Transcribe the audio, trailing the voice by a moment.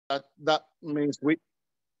that means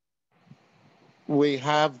we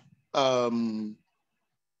have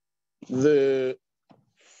the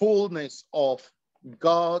fullness of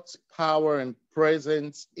God's power and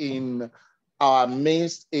presence in our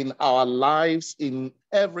midst, in our lives, in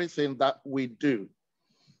everything that we do.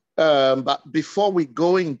 But before we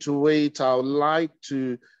go into it, I would like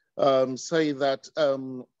to say that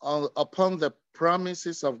upon the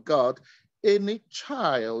promises of God, any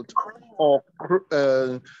child or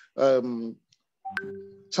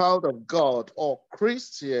child of God or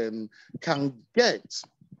Christian can get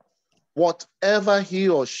whatever he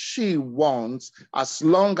or she wants, as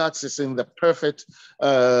long as it's in the perfect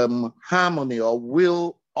harmony or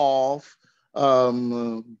will of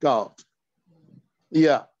God.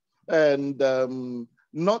 Yeah, and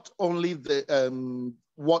not only the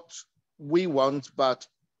what we want, but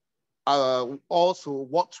also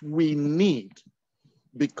what we need,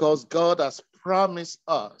 because God has promised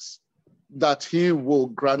us that he will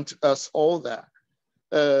grant us all that.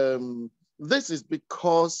 This is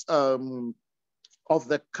because of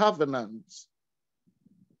the covenant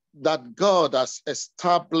that God has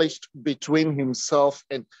established between himself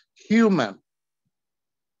and human.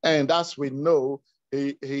 And as we know,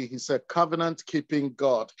 he's a covenant-keeping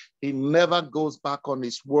God. He never goes back on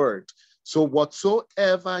his word. So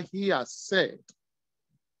whatsoever he has said,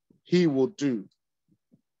 he will do.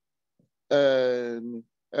 And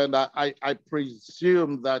I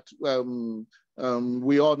presume that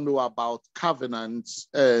we all know about covenants,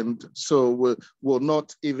 and so we'll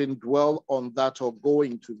not even dwell on that or go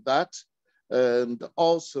into that. And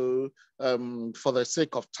also for the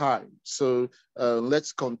sake of time. So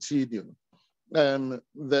let's continue.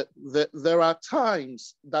 There are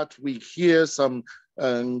times that we hear some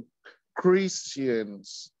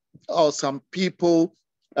Christians or some people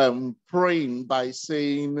praying by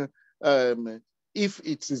saying, if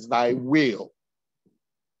it is thy will,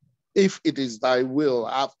 if it is thy will.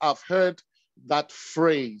 I've heard that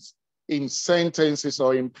phrase in sentences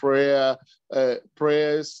or in prayers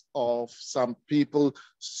of some people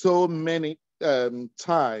so many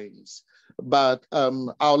times. But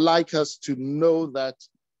I would like us to know that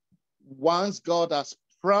once God has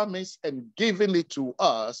promised and given it to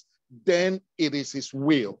us, then it is his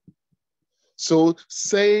will. So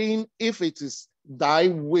saying, if it is thy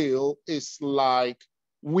will, is like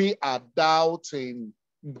we are doubting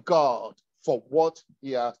God for what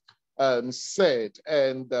he has said.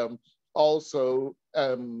 And also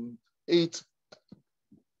it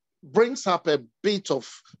brings up a bit of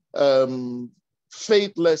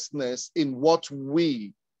faithlessness in what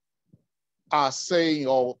we are saying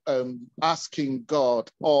or asking God,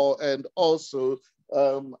 and also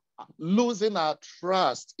losing our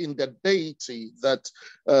trust in the deity that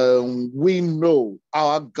we know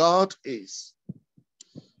our God is.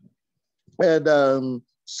 And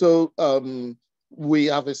so we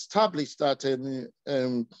have established that,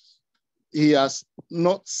 and he has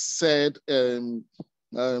not said,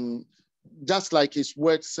 just like his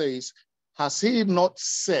word says, has he not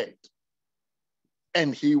said,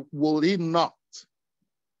 and will he not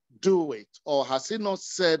do it? Or has he not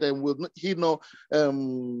said, and will he not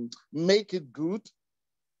make it good?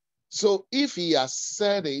 So if he has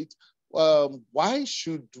said it, why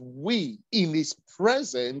should we in his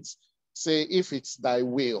presence say, if it's thy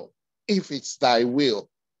will, if it's thy will?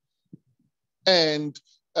 And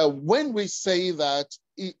when we say that,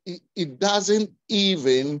 it doesn't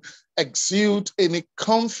even exude any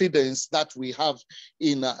confidence that we have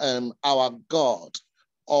in our God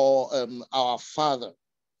or our Father.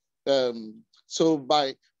 So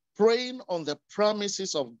by praying on the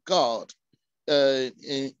promises of God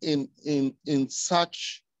in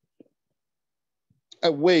such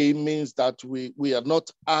a way means that we are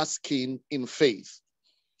not asking in faith.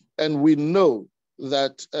 And we know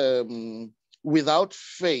that without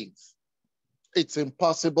faith, it's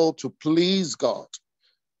impossible to please God.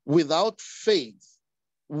 Without faith,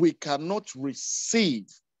 we cannot receive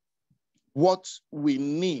what we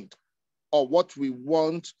need or what we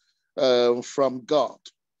want from God.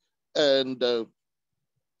 And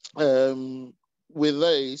with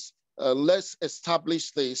this, let's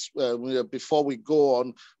establish this before we go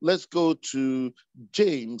on. Let's go to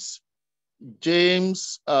James.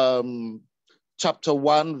 James chapter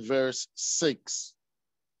 1, verse 6.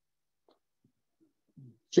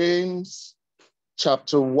 James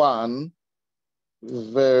chapter 1,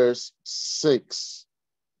 verse 6.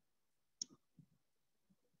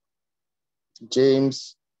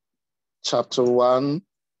 James chapter 1,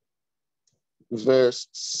 verse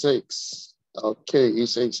 6. Okay, it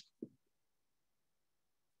says,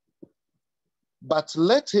 but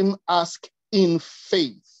let him ask in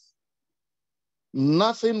faith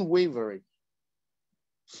nothing wavering.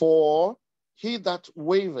 For he that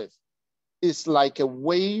waveth is like a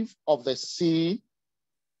wave of the sea,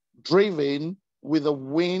 driven with the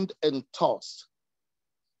wind and tossed.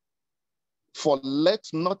 For let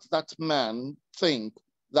not that man think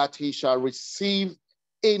that he shall receive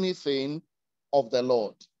anything of the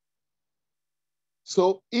Lord.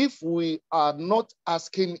 So if we are not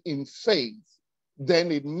asking in faith,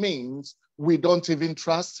 then it means we don't even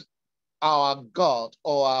trust our God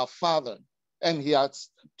or our Father. And he has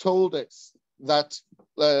told us that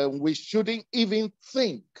we shouldn't even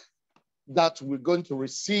think that we're going to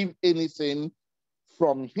receive anything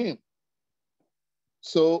from him.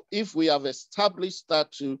 So if we have established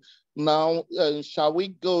that now, shall we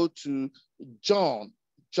go to John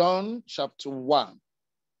chapter 1?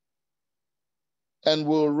 And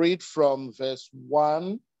we'll read from verses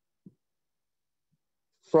 1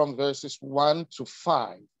 to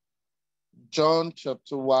 5. John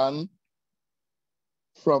chapter 1,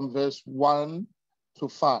 from verse 1 to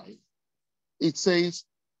 5. It says,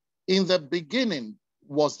 in the beginning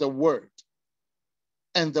was the Word,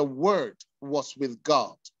 and the Word was with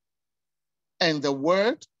God, and the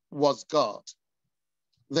Word was God.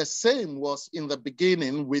 The same was in the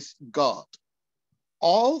beginning with God.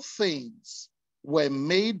 All things were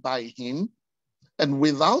made by him, and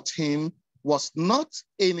without him was not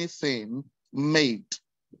anything made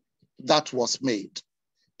that was made.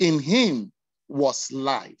 In him was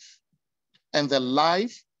life, and the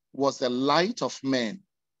life was the light of men.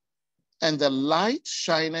 And the light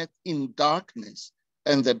shineth in darkness,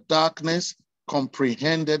 and the darkness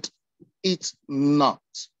comprehended it not.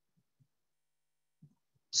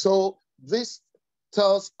 So this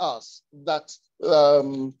tells us that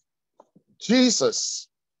Jesus,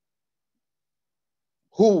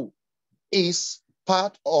 who is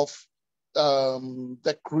part of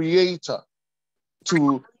the Creator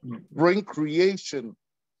to bring creation,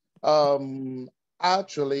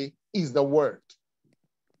 actually is the Word.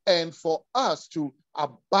 And for us to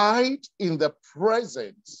abide in the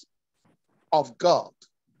presence of God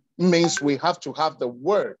means we have to have the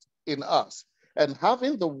Word in us. And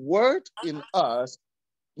having the Word in us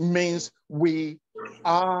means we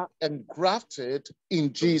are engrafted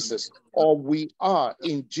in Jesus, or we are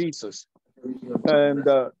in Jesus. And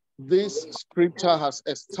this scripture has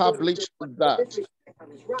established that.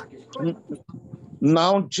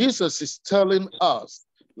 Now Jesus is telling us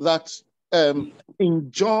that in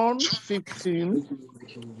John 15,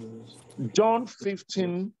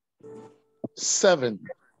 7,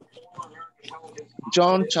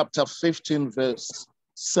 John chapter 15, verse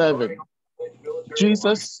 7,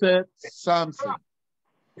 Jesus said something.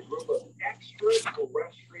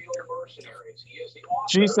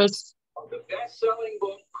 Jesus,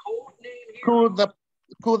 could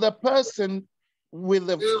the person with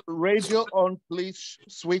the radio on please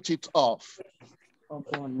switch it off?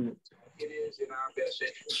 It is in our best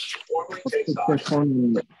interest. Formally takes off.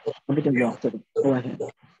 Go ahead.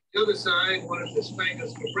 The other side wanted to spank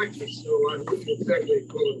us for breakfast, so I wouldn't exactly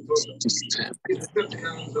call it.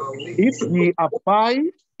 If ye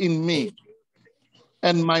abide in me,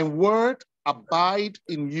 and my word abide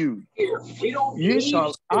in you, ye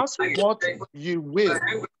shall ask what ye will,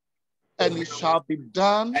 and it shall be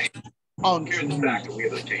done unto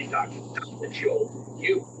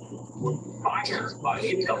you.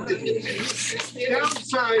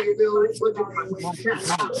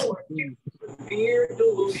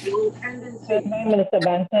 Minister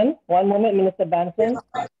Banson. One moment, Minister Banson.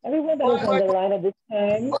 Everyone that is on the line at this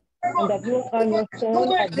time and that you are on your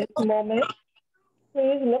phone at this moment,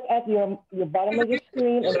 please look at your bottom of your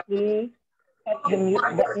screen and please touch the mute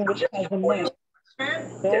button which has the mic.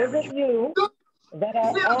 Those of you that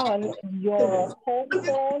are on your home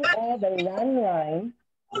phone or the landline,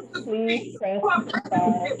 please press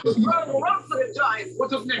star.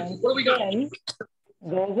 Again,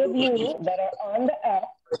 those of you that are on the app,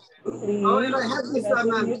 please press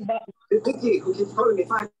the mute button.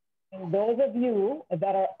 And those of you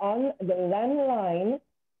that are on the landline,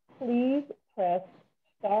 please press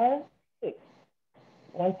star 6.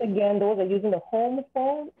 Once again, those are using the home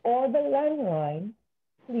phone or the landline,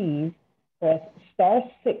 please press star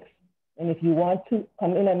 6. And if you want to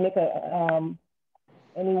come in and make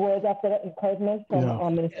any words after that encouragement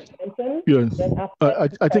from Minister Banson, then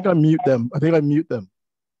after I think I mute them.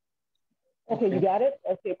 Okay, you got it?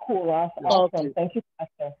 Okay, cool. Awesome. Okay. Thank you,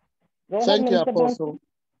 Pastor. Thank you, Apostle.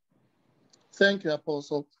 Thank you,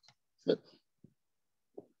 Apostle.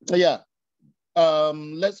 Yeah.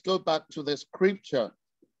 Let's go back to the scripture.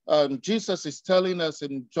 Jesus is telling us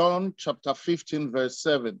in John chapter 15, verse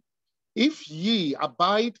 7, if ye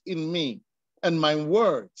abide in me and my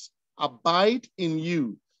words abide in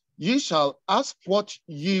you, ye shall ask what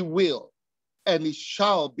ye will, and it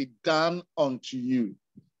shall be done unto you.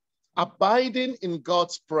 Abiding in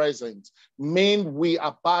God's presence means we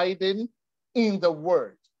abiding in the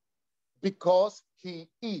word, because he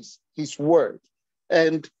is his word.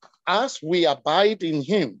 And as we abide in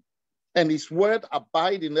him and his word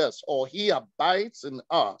abide in us, or he abides in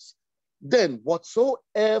us, then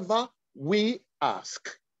whatsoever we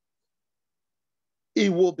ask,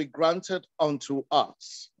 it will be granted unto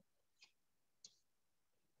us.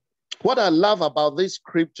 What I love about this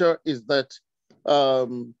scripture is that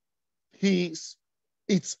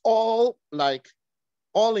it's all like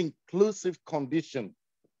all-inclusive condition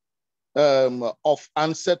of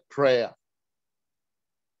answered prayer.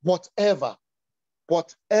 Whatever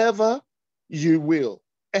you will,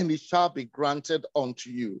 and it shall be granted unto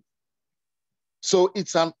you. So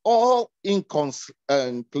it's an all-inclusive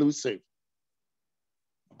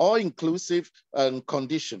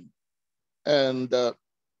condition. And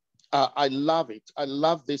I love it. I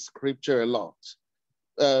love this scripture a lot.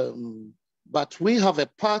 But we have a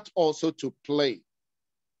part also to play.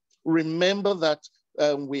 Remember that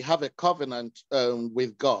we have a covenant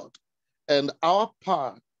with God, and our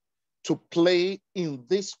part to play in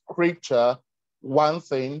this scripture, one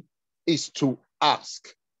thing is to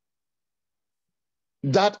ask.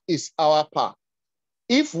 That is our part.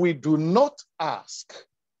 If we do not ask,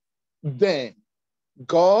 then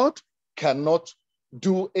God cannot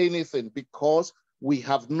do anything because we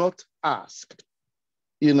have not asked,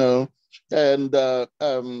 you know. And I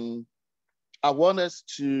want us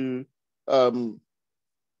to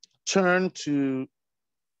turn to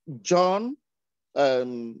John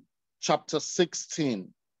chapter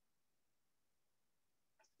 16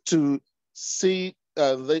 to see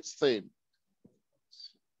this thing,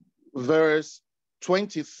 verse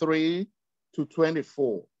 23 to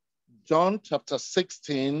 24. John chapter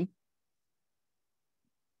 16,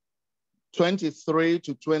 23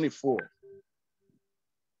 to 24.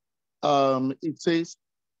 It says,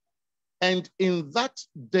 and in that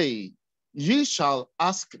day ye shall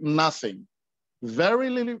ask nothing.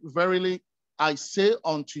 Verily, verily, I say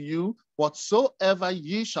unto you, whatsoever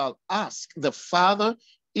ye shall ask the Father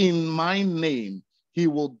in my name, he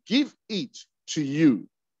will give it to you,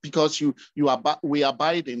 because we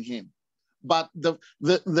abide in him. But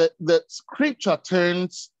the scripture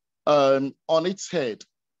turns on its head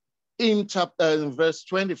in verse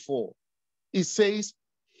 24. It says,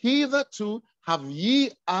 hitherto have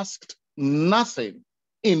ye asked nothing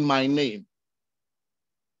in my name.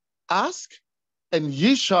 Ask, and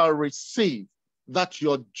ye shall receive, that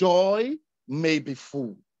your joy may be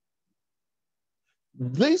full.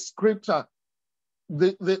 This scripture,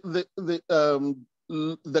 the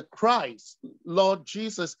Christ, Lord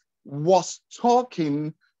Jesus, was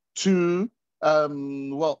talking to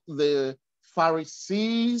the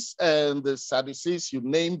Pharisees and the Sadducees, you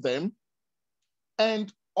name them,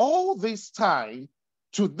 and all this time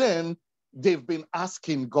to them they've been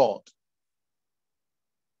asking God.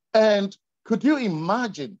 And could you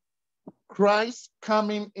imagine Christ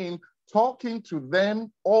coming in, talking to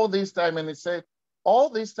them all this time, and he said, all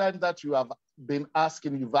this time that you have been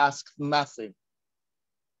asking, you've asked nothing.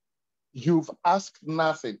 You've asked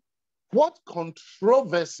nothing. What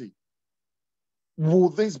controversy will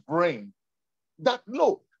this bring? That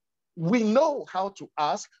no, we know how to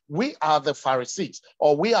ask. We are the Pharisees,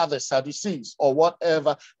 or we are the Sadducees, or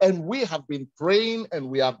whatever, and we have been praying and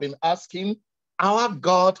we have been asking our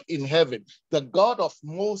God in heaven, the God of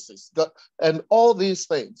Moses, and all these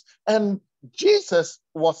things. And Jesus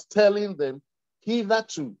was telling them,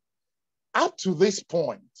 hitherto, up to this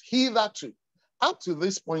point, up to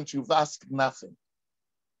this point, you've asked nothing.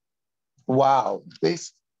 Wow,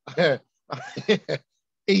 this,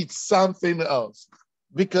 it's something else.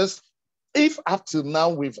 Because if up to now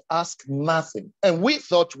we've asked nothing, and we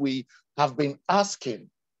thought we have been asking,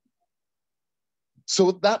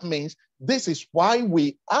 so that means this is why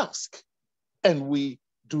we ask and we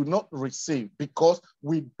do not receive, because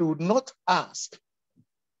we do not ask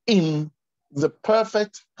in the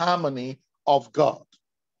perfect harmony of God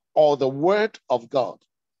or the word of God,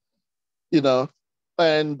 you know.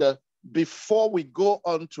 And before we go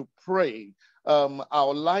on to pray, I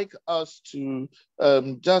would like us to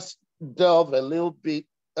just delve a little bit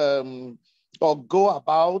or go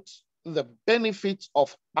about the benefits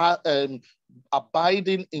of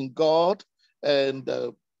abiding in God and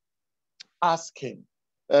asking.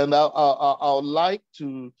 And I would like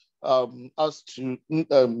to us to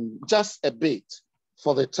just a bit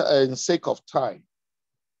for the sake of time.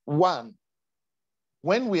 One,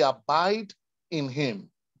 when we abide in him,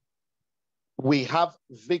 we have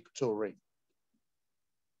victory.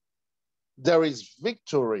 There is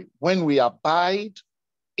victory when we abide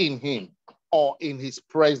in him or in his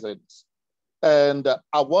presence. And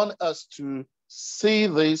I want us to see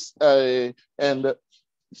this and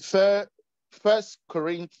First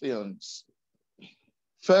Corinthians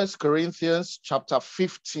chapter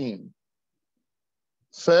 15.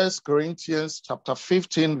 1 Corinthians chapter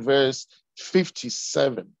 15, verse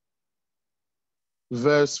 57.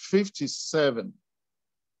 Verse 57.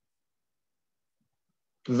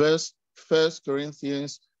 Verse 1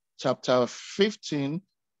 Corinthians chapter 15,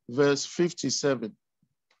 verse 57.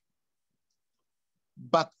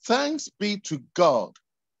 But thanks be to God,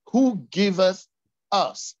 who giveth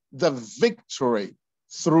us the victory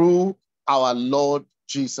through our Lord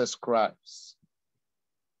Jesus Christ.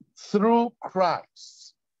 Through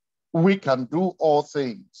Christ, we can do all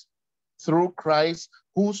things. Through Christ,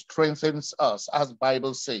 who strengthens us, as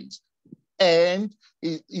Bible says. And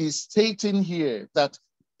it is stating here that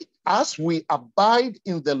as we abide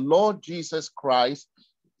in the Lord Jesus Christ,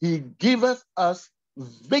 he giveth us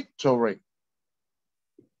victory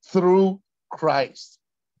through Christ,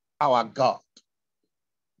 our God.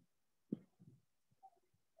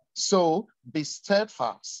 So be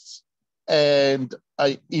steadfast and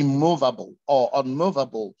immovable or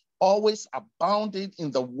unmovable, always abounding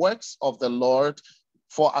in the works of the Lord,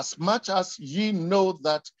 for as much as ye know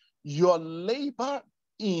that your labor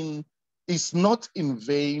is not in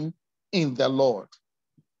vain in the Lord.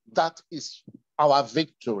 That is our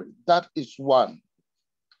victory. That is one.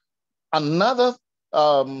 Another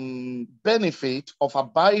benefit of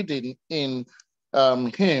abiding in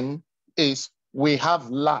him is we have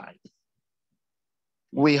life.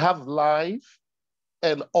 We have life,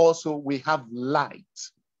 and also we have light.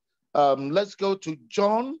 Let's go to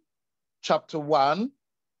John chapter 1.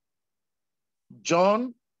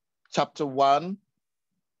 John chapter 1,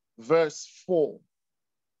 verse 4.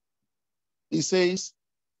 He says,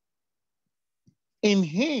 in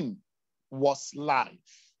him was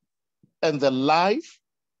life, and the life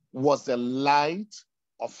was the light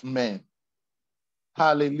of men.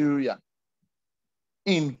 Hallelujah.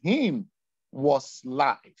 In him was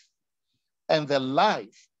life, and the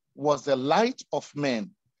life was the light of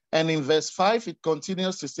men. And in verse 5, it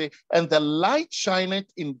continues to say, and the light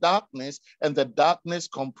shineth in darkness, and the darkness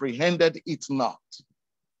comprehended it not.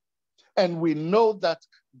 And we know that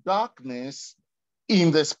darkness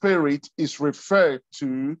in the spirit is referred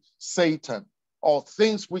to Satan, or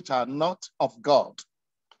things which are not of God.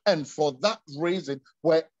 And for that reason,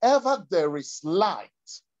 wherever there is light,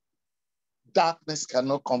 darkness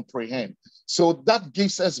cannot comprehend. So that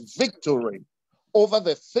gives us victory over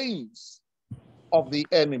the things of the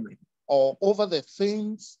enemy, or over the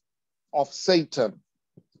things of Satan.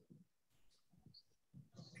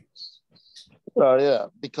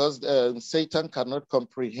 Because Satan cannot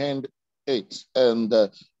comprehend it. And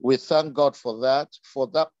we thank God for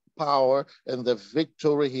that power and the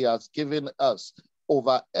victory he has given us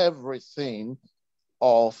over everything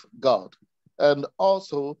of God. And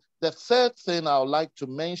also, the third thing I would like to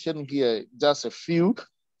mention here, just a few,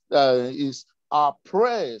 is our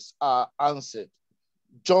prayers are answered.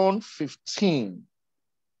 John 15,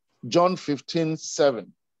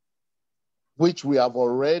 7, which we have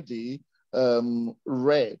already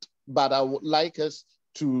read, but I would like us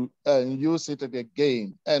to use it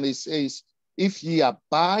again. And it says, if ye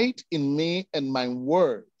abide in me and my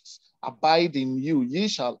words abide in you, ye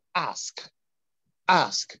shall ask.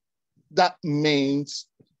 Ask. That means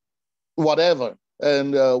whatever,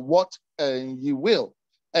 and what ye will,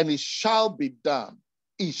 and it shall be done.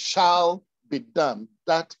 It shall be done.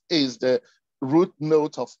 That is the root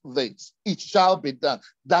note of this. It shall be done.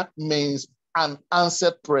 That means an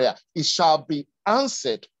answered prayer. It shall be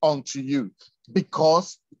answered unto you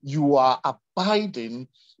because you are abiding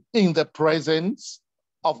in the presence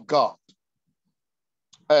of God.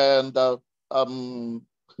 And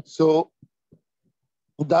so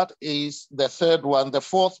that is the third one. The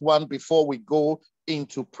fourth one, before we go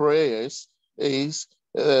into prayers, is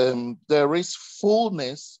there is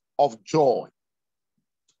fullness of joy.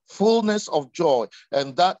 Fullness of joy.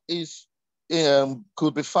 And that is can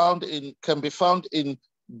be found in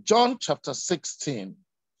John chapter 16.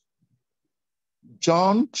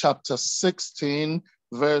 John chapter 16,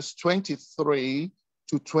 verse 23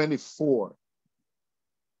 to 24.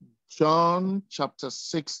 John chapter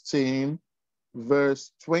 16,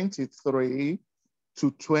 verse 23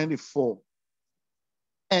 to 24.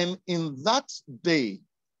 And in that day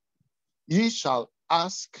ye shall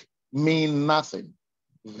ask me nothing.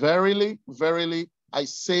 Verily, verily, I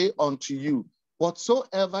say unto you,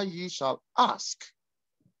 whatsoever ye shall ask,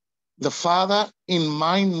 the Father in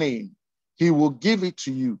my name, he will give it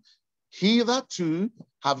to you. Hitherto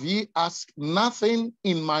have ye asked nothing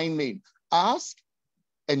in my name. Ask,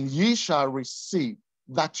 and ye shall receive,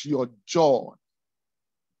 that your joy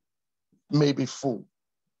may be full.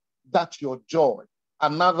 That your joy.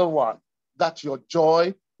 Another one, that your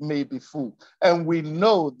joy may be full. And we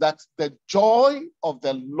know that the joy of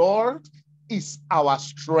the Lord is our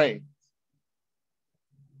strength.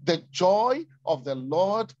 The joy of the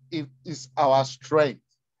Lord is our strength.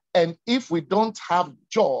 And if we don't have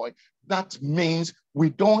joy, that means we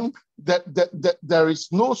don't, there is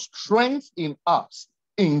no strength in us,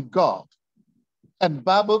 in God. And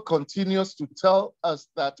Bible continues to tell us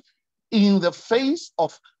that in the face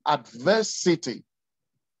of adversity,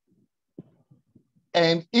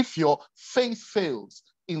 and if your faith fails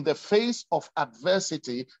in the face of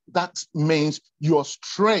adversity, that means your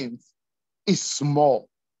strength is small.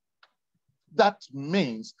 That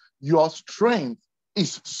means your strength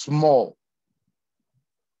is small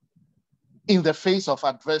in the face of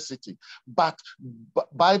adversity. But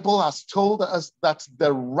Bible has told us that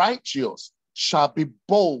the righteous shall be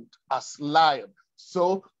bold as lion.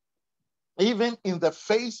 So even in the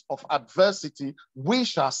face of adversity, we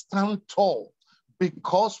shall stand tall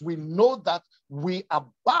because we know that we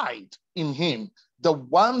abide in him, the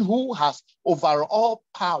one who has over all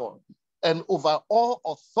power and over all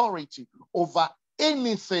authority, over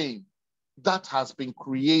anything that has been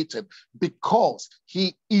created, because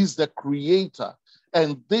he is the creator.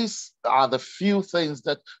 And these are the few things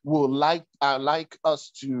that will like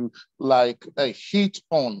us to hit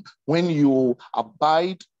on when you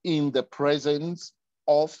abide in the presence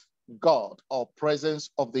of God or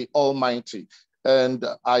presence of the Almighty. And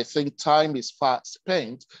I think time is fast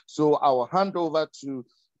spent, so I will hand over to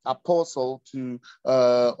Apostle, to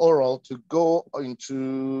Oral, to go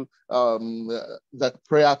into the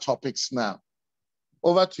prayer topics now.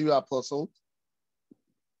 Over to you, Apostle.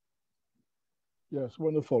 Yes,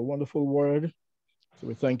 wonderful, wonderful word. So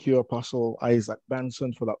we thank you, Apostle Isaac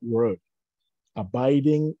Banson, for that word.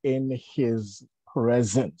 Abiding in his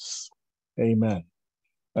presence. Amen.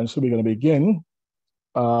 And so we're going to begin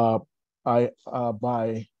by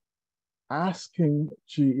asking,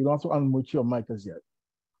 you don't have to unmute your mic as yet.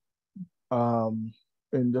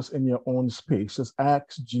 Just in your own space, just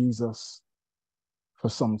ask Jesus for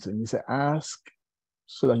something. You say, ask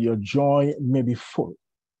so that your joy may be full.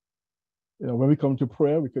 You know, when we come to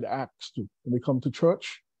prayer, we could ask to. When we come to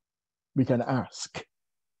church, we can ask.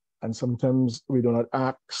 And sometimes we do not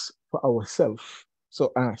ask for ourselves.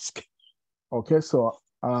 So ask. Okay, so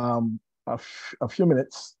a few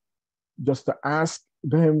minutes just to ask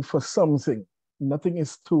him for something. Nothing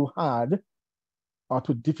is too hard or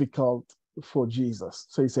too difficult for Jesus.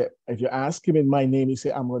 So he said, if you ask him in my name, he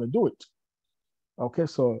said, I'm going to do it. Okay,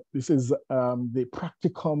 so this is the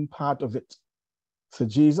practicum part of it. So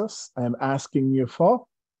Jesus, I am asking you for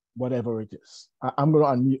whatever it is. I'm going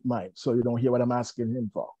to unmute mine so you don't hear what I'm asking him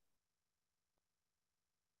for.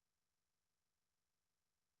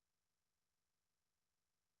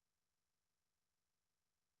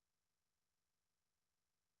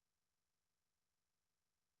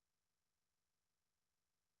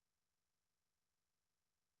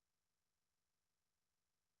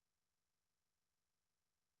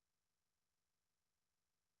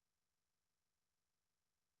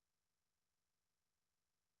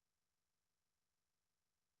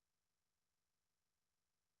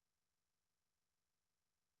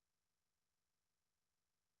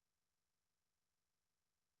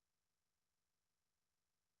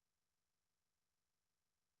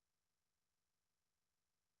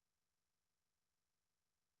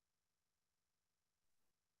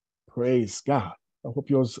 Praise God. I hope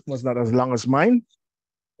yours was not as long as mine.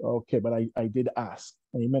 Okay, but I did ask.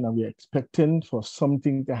 Amen. And we're expecting for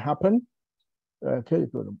something to happen. Okay,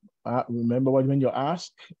 remember when you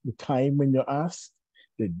ask, the time when you ask,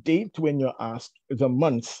 the date when you ask, the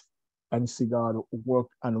month, and see God work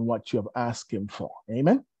on what you have asked him for.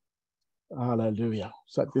 Amen. Hallelujah.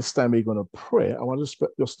 So at this time, we're going to pray. I want to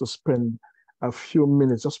just to spend a few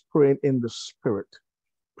minutes just praying in the spirit,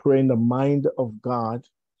 praying the mind of God,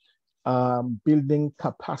 building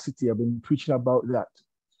capacity. I've been preaching about that.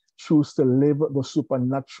 Choose to live the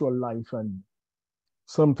supernatural life, and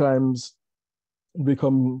sometimes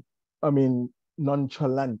become,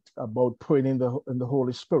 nonchalant about praying in the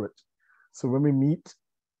Holy Spirit. So when we meet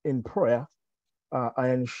in prayer,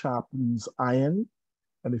 iron sharpens iron.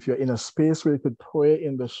 And if you're in a space where you could pray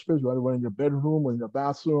in the spirit, whether in your bedroom or in your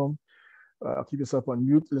bathroom, keep yourself on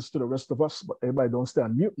mute, listen to the rest of us, but everybody don't stay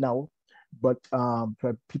on mute now. But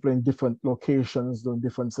people in different locations doing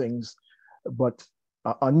different things. But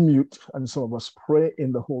unmute and some of us pray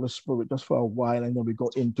in the Holy Spirit just for a while, and then we go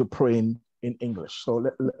into praying in English. So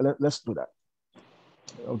let's do that.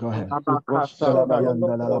 Oh, go ahead.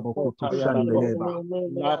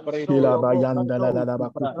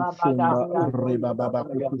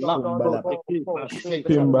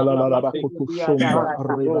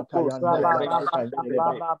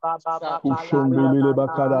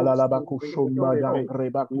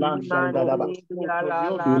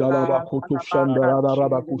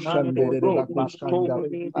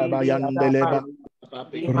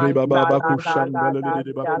 Riba baba kushanda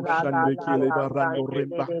lele bakushande kile barando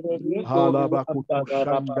rimba hala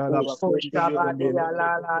bakutushanda la bakushande baba kayanda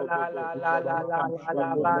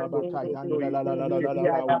la la la la la la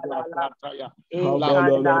habala la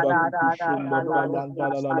bakutushumba bayanda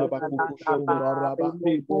la la la bakutushumba raba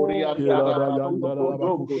kila bayanda la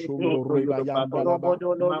bakushumba riba yanda la ba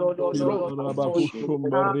kila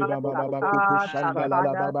bakushumba riba baba bakutushanda la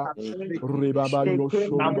la baba riba bayo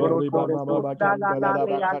shumba riba baba kanda la la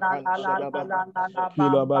bakatan shadaba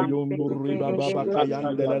kila bayumbu riba baba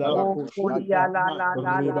kayanda la la bakushanda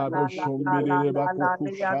riba bushumbi le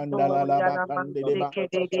bakutushanda la la bakande le ba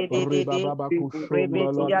riba baba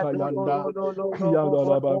kushumba la kayanda yada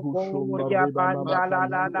la bakushumba riba baba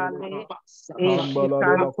kayanda hambala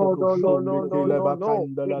le bakutushumbi kile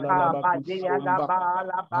bakanda la la bakushumba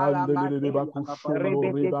handele le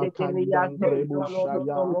bakushumba riba kandan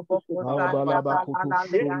rebushaya Abalaba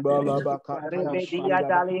kutushumba laba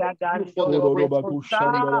katayashaya Ororoba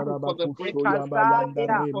kushanda laba kushoya bayanda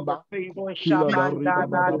remba Kila bariba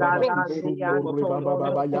baba baba kushumbo riba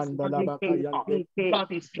baba bayanda laba kayande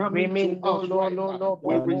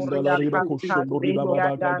Yanda la riba kushumbo riba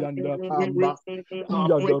baba kayanda kamba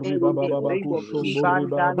Yada riba baba baba kushumbo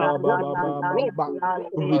riba baba baba baba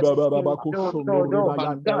Riba baba baba kushumbo riba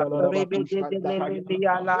yanda la laba kushanda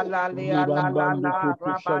Ribambando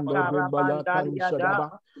kutushanda rimba ya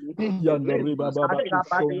kanshadaba yanda riba baba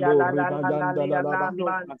kushombo riba yanda la laba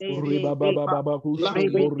riba baba baba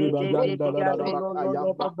kushombo riba yanda la laba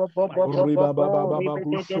kayamba riba baba baba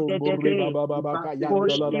kushombo riba baba baba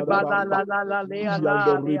kayanda la laba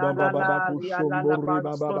yanda riba baba baba kushombo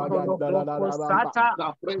riba baba yanda la laba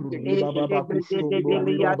riba baba kushombo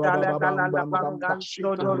riba baba baba bamba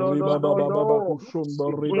riba baba baba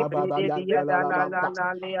kushombo riba baba yanda la laba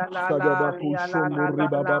Sagabaku Shumuri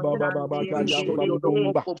Baba Baba Baba Kayamba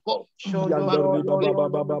Bumba Yanda Riba Baba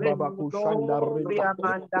Baba Baba Kushanda Rimba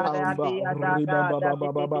Amba Riba Baba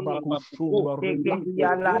Baba Baba Kushumba Rimba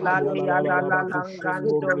Ayala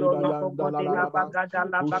Kushumbu Riba Yanda Laba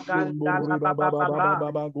Kushumbu Riba Baba Baba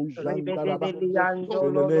Baba Kushanda Laba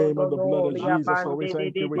in the name of the blood of Jesus, so we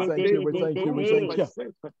thank you, we thank you, we thank you, we thank you.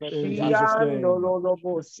 In Jesus' name.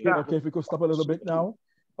 Okay, if we could stop a little bit now,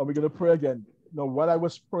 and we're going to pray again. Now, while I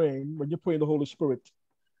was praying, when you pray in the Holy Spirit,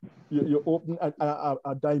 you open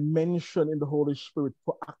a dimension in the Holy Spirit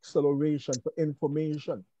for acceleration, for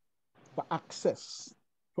information, for access,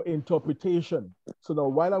 for interpretation. So now,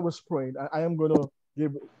 while I was praying, I am going to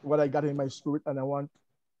give what I got in my spirit, and I want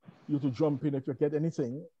you to jump in if you get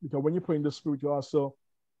anything, because when you pray in the Spirit, you also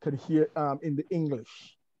can hear in the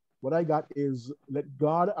English. What I got is, let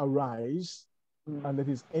God arise and let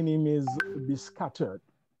his enemies be scattered.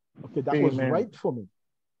 Okay, that was right for me,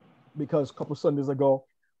 because a couple Sundays ago,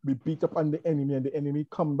 we beat up on the enemy and the enemy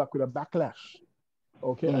come back with a backlash.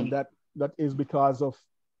 Okay, and that is because of,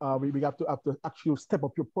 we have to actually step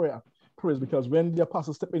up your prayers, because when the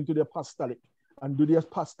apostles step into the apostolic and do the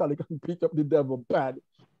apostolic and beat up the devil bad,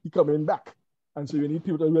 he coming back. And so you need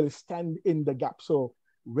people to really stand in the gap. So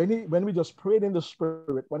when we just prayed in the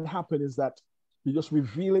Spirit, what happened is that he just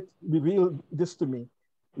revealed this to me,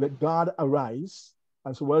 let God arise.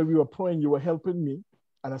 And so while we were praying, you were helping me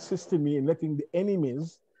and assisting me in letting the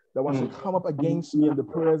enemies that wants to come up against me and the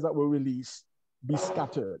prayers that were released be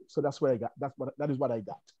scattered. So that's what I got. That is what I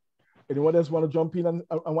got. Anyone else want to jump in on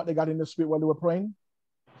what they got in the Spirit while they were praying?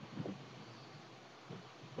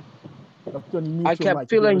 I kept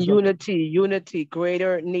feeling unity,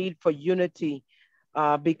 greater need for unity,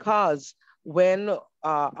 because when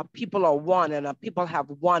people are one and people have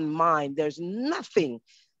one mind, there's nothing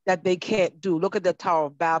that they can't do. Look at the Tower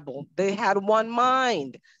of Babel. They had one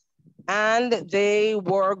mind, and they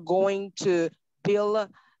were going to build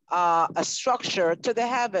a structure to the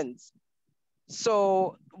heavens.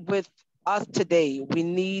 So with us today, we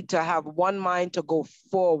need to have one mind to go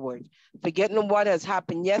forward. Forgetting what has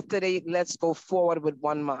happened yesterday, let's go forward with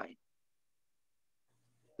one mind.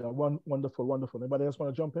 Yeah, wonderful, wonderful. Anybody else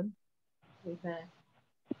want to jump in? Okay.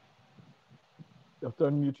 You have to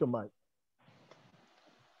unmute your mic.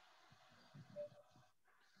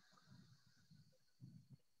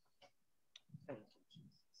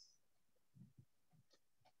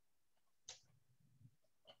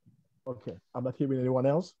 Okay, I'm not hearing anyone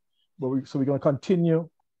else, but so we're going to continue.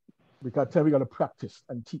 We're going to practice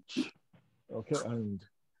and teach. Okay, and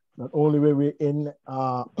not only were we in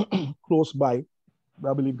close by,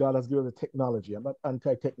 but I believe God has given us the technology. I'm not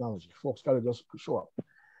anti-technology. Folks got to just show up.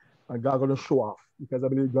 And God going to show off because I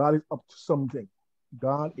believe God is up to something.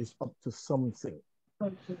 God is up to something.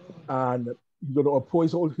 And He's going to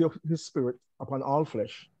oppose all His Spirit upon all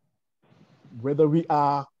flesh, whether we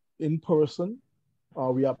are in person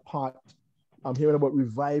or we are part. I'm hearing about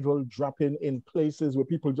revival dropping in places where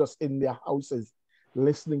people just in their houses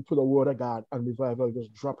listening to the word of God, and revival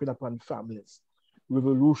just dropping upon families,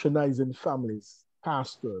 revolutionizing families,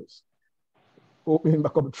 pastors, opening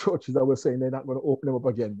back up churches that were saying they're not going to open them up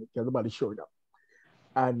again because nobody showed up.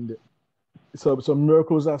 And so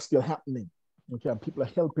miracles are still happening. Okay, and people are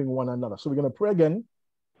helping one another. So we're going to pray again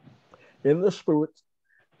in the Spirit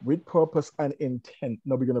with purpose and intent.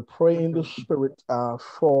 Now we're going to pray in the Spirit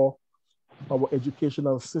for our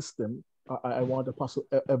educational system. I want Apostle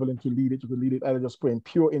Evelyn to lead it. You can lead it either just praying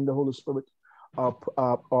pure in the Holy Spirit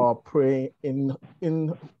or pray in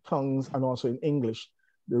tongues and also in English.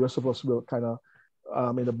 The rest of us will kind of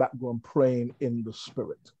in the background praying in the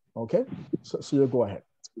Spirit. Okay? So you go ahead.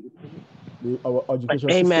 Our education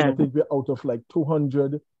system, I think we're out of like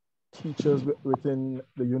 200 teachers within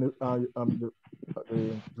the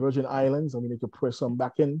Virgin Islands, and we need to press some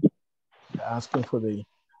back in, asking for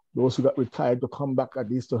those who got retired to come back at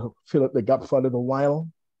least to fill up the gap for a little while.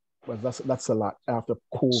 But that's a lot after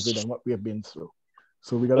COVID and what we have been through.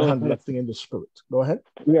 So we got to handle that thing in the Spirit. Go ahead.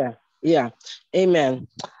 Yeah. Amen.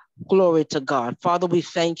 Glory to God. Father, we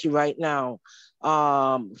thank you right now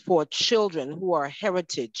for children who are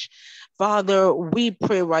heritage. Father, we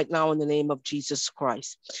pray right now in the name of Jesus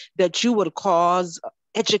Christ that you would cause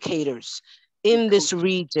educators in this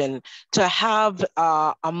region to have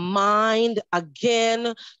a mind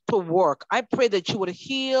again to work. I pray that you would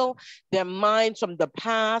heal their minds from the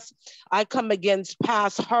past. I come against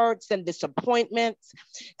past hurts and disappointments,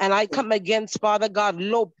 and I come against, Father God,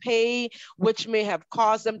 low pay, which may have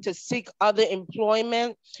caused them to seek other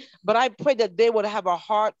employment. But I pray that they would have a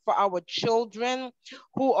heart for our children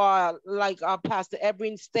who are, like Pastor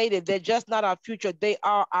Ebrine stated, they're just not our future, they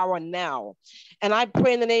are our now. And I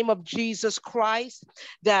pray in the name of Jesus Christ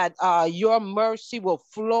that your mercy will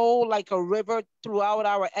flow like a river throughout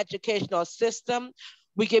our educational system.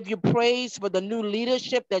 We give you praise for the new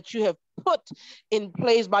leadership that you have put in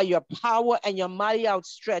place by your power and your mighty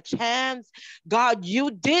outstretched hands. God,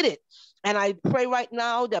 you did it. And I pray right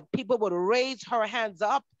now that people would raise her hands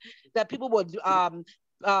up, that people would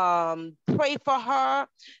pray for her,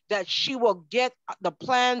 that she will get the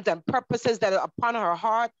plans and purposes that are upon her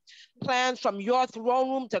heart, plans from your throne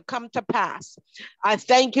room to come to pass. I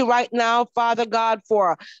thank you right now, Father God,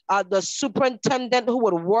 for the superintendent who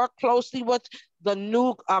would work closely with the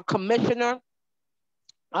new commissioner.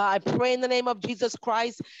 I pray in the name of Jesus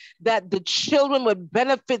Christ that the children would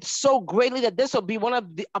benefit so greatly that this will be one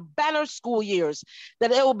of the banner school years,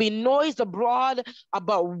 that there will be noise abroad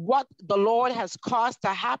about what the Lord has caused to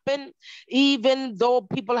happen, even though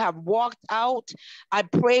people have walked out. I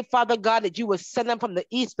pray, Father God, that you would send them from the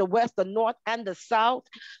east, the west, the north, and the south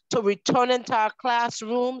to return into our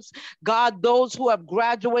classrooms. God, those who have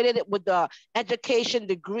graduated with the education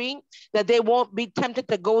degree, that they won't be tempted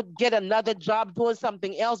to go get another job doing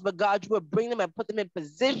something else, but God, you will bring them and put them in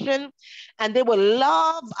position, and they will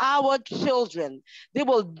love our children. They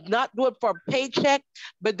will not do it for a paycheck,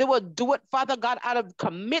 but they will do it, Father God, out of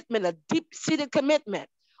commitment, a deep-seated commitment.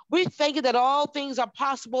 We thank you that all things are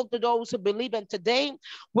possible to those who believe, and today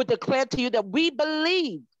we declare to you that we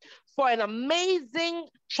believe for an amazing,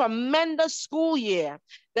 tremendous school year,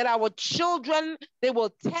 that our children, they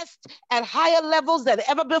will test at higher levels than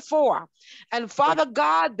ever before. And Father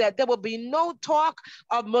God, that there will be no talk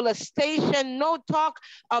of molestation, no talk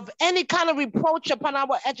of any kind of reproach upon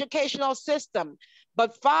our educational system.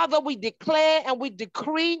 But Father, we declare and we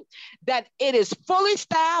decree that it is fully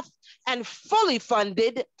staffed and fully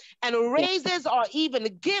funded, and raises are even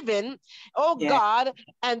given, God,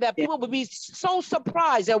 and that people will be so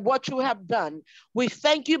surprised at what you have done. We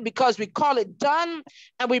thank you because we call it done,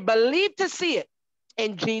 and we believe to see it.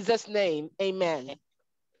 In Jesus' name, amen.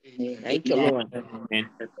 Thank you, Lord.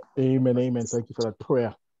 Amen, amen. Thank you for that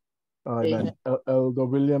prayer. Amen. Elder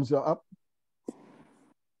Williams, you're up.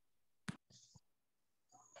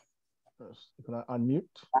 Can I unmute?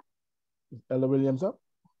 Is Elder Williams up?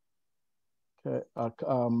 Okay.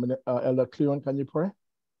 Elder Cleon, can you pray?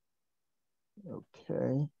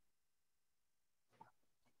 Okay.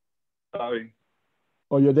 Sorry.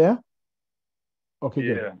 Oh, you're there? Okay,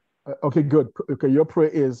 yeah. Good. Okay, good. Okay, your prayer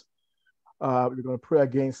is We're going to pray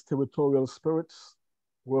against territorial spirits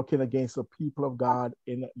working against the people of God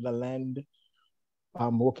in the land,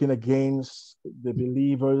 working against the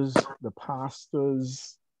believers, the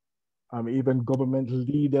pastors, even government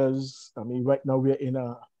leaders. I mean, right now we're in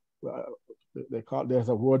a, they call, there's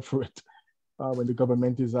a word for it, when the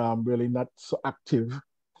government is really not so active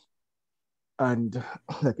and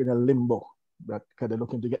like in a limbo, that kind of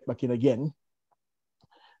looking to get back in again,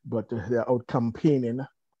 but they're out campaigning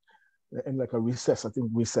in like a recess, I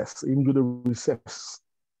think recess, even do the recess.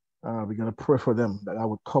 We're going to pray for them, that I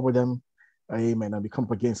would cover them. Amen. And we come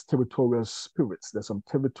up against territorial spirits. There's some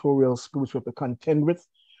territorial spirits we have to contend with.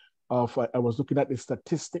 I was looking at the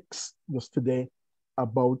statistics just today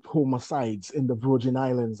about homicides in the Virgin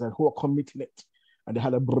Islands and who are committing it. And they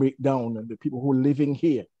had a breakdown, and the people who are living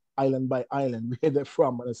here, island by island, where they're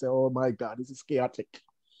from. And I say, oh my God, this is chaotic.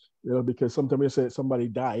 You know, because sometimes you say somebody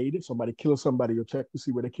died, somebody killed somebody, you check to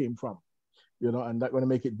see where they came from. You know, and that's going to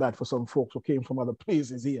make it bad for some folks who came from other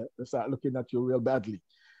places here. They start looking at you real badly.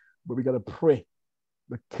 But we got to pray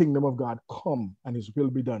the kingdom of God come and his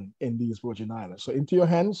will be done in these Virgin Islands. So into your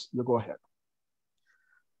hands, you go ahead.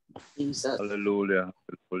 Jesus. Hallelujah.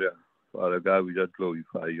 Hallelujah. Father God, we just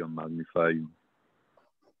glorify you and magnify you.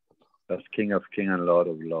 As King of Kings and Lord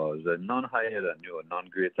of Lords, and none higher than you, none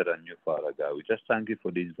greater than you, Father God. We just thank you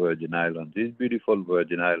for these Virgin Islands, these beautiful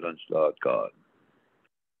Virgin Islands, Lord God.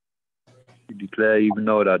 We declare even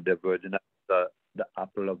now that the Virgin Islands are the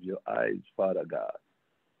apple of your eyes, Father God.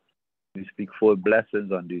 We speak for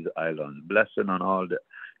blessings on these islands, blessing on all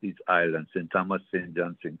these islands, St. Thomas, St.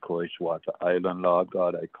 John, St. Water Island, Lord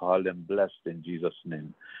God. I call them blessed in Jesus'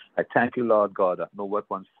 name. I thank you, Lord God, that no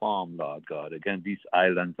weapons formed, Lord God, against these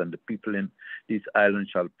islands, and the people in these islands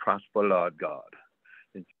shall prosper, Lord God.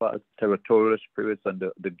 In fact, territorial spirits and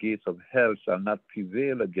the gates of hell shall not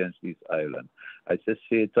prevail against these islands. I say,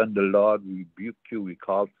 Satan, the Lord, we rebuke you. We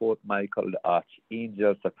call forth Michael, the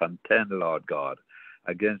archangel, to contend, Lord God,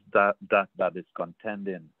 against that is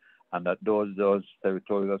contending, and that those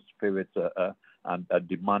territorial spirits and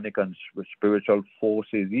demonic and spiritual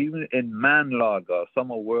forces, even in man, Lord God,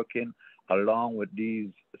 some are working along with these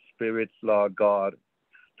spirits, Lord God,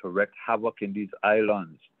 to wreak havoc in these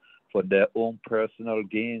islands for their own personal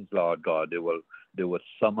gains, Lord God. They will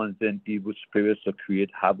summon in evil spirits to create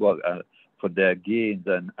havoc for their gains,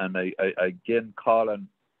 and I again call on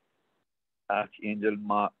Archangel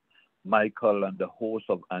Michael and the host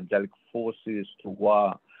of angelic forces to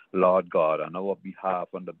war, Lord God, on our behalf,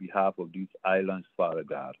 on the behalf of these islands, Father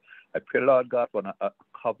God. I pray, Lord God, for a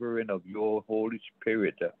covering of your Holy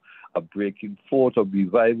Spirit, a breaking forth of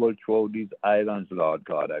revival throughout these islands, Lord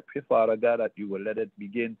God. I pray, Father God, that you will let it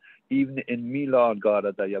begin even in me, Lord God,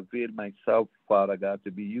 as I avail myself, Father God,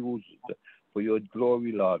 to be used for your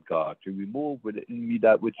glory, Lord God, to remove within me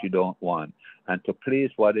that which you don't want, and to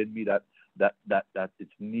place what in me that is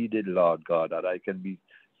needed, Lord God, that I can be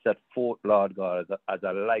set forth, Lord God, as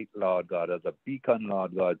a light, Lord God, as a beacon,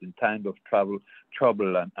 Lord God, in times of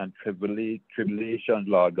trouble and tribulations,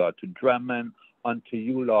 Lord God, to draw men unto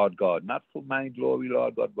you, Lord God, not for my glory,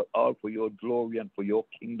 Lord God, but all for your glory and for your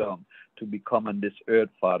kingdom to become on this earth,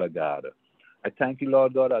 Father God. I thank you,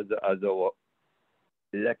 Lord God, as our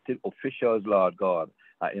elected officials, Lord God,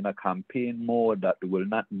 are in a campaign mode that will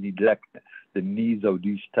not neglect the needs of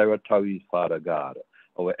these territories, Father God.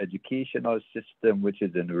 Our educational system, which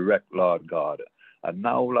is in wreck, Lord God. And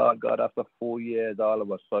now, Lord God, after 4 years, all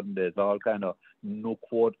of a sudden, there's all kind of no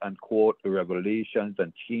quote-unquote revelations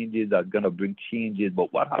and changes that are going to bring changes.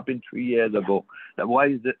 But what happened 3 years ago? Why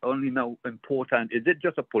is it only now important? Is it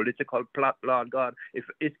just a political plot, Lord God?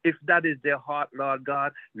 If that is their heart, Lord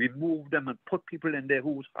God, remove them and put people in there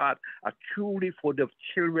whose heart are truly for the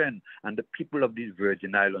children and the people of these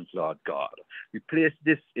Virgin Islands, Lord God. We place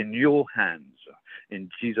this in your hands. In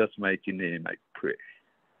Jesus' mighty name, I pray.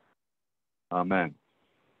 Amen.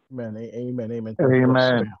 Amen. Amen. Amen.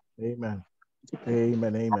 Amen. Amen.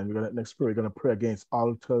 Amen. Amen. We're gonna next pray. We're gonna pray against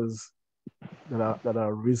altars that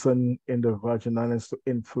are risen in the Virgin Islands to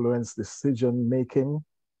influence decision making,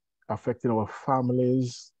 affecting our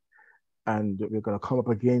families, and we're gonna come up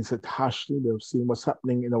against it harshly. We've seen what's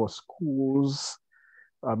happening in our schools.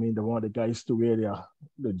 I mean, they want the guys to wear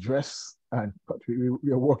the dress, and but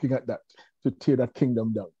we are working at that to tear that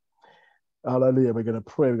kingdom down. Hallelujah. We're going to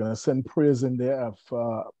pray. We're going to send prayers in there of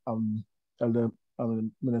Elder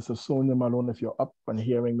Minister Sonia Malone. If you're up and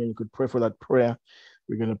hearing me, you could pray for that prayer.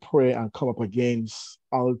 We're going to pray and come up against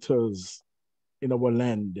altars in our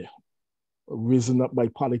land, risen up by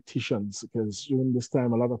politicians, because during this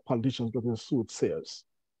time, a lot of politicians go to soothsayers,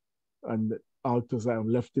 and altars are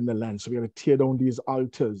left in the land. So we're going to tear down these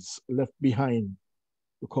altars left behind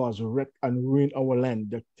to cause wreck and ruin our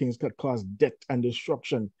land, the things that cause death and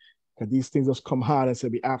destruction. Because these things just come hard and say,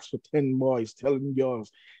 we ask for 10 boys, 10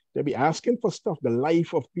 girls. They'll be asking for stuff, the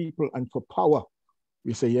life of people and for power.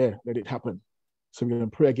 We say, yeah, let it happen. So we're going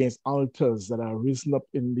to pray against altars that are risen up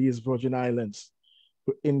in these Virgin Islands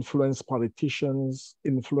to influence politicians,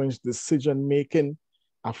 influence decision-making,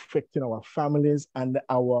 affecting our families and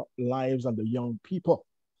our lives and the young people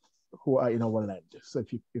who are in our land. So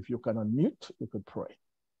if you can unmute, you could pray.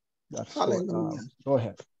 That's Hallelujah. Go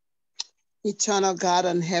ahead. Eternal God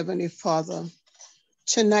and Heavenly Father,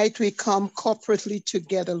 tonight we come corporately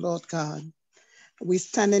together, Lord God. We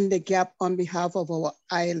stand in the gap on behalf of our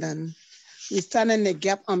island. We stand in the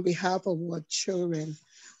gap on behalf of our children.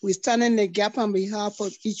 We stand in the gap on behalf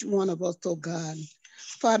of each one of us, oh God.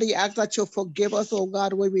 Father, I ask that you forgive us, oh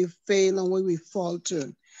God, where we fail and where we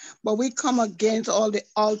falter. But we come against all the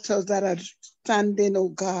altars that are standing, oh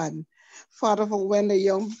God. Father, for when the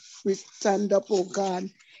young we stand up, oh God,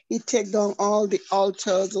 he take down all the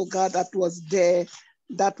altars, oh God, that was there,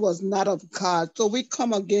 that was not of God. So we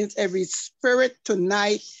come against every spirit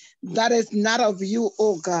tonight that is not of you,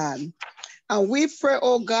 oh God. And we pray,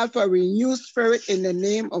 oh God, for a renewed spirit in the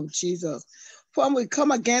name of Jesus. For we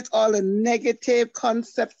come against all the negative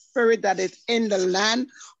concept spirit that is in the land,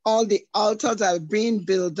 all the altars that are being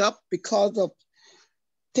built up because of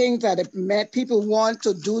things that people want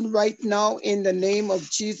to do right now in the name of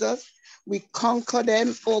Jesus. We conquer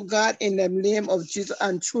them, oh God, in the name of Jesus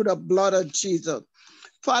and through the blood of Jesus.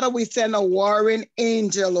 Father, we send a warring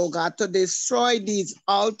angel, oh God, to destroy these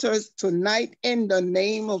altars tonight in the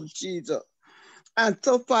name of Jesus. And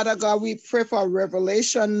so, Father God, we pray for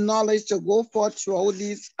revelation knowledge to go forth throughout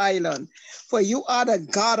this island. For you are the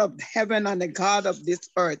God of heaven and the God of this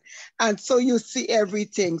earth. And so you see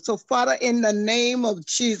everything. So, Father, in the name of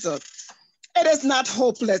Jesus, it is not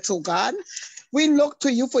hopeless, oh God. We look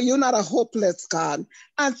to you, for you're not a hopeless God.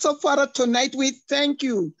 And so, Father, tonight we thank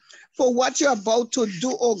you for what you're about to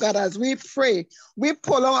do, oh God, as we pray. We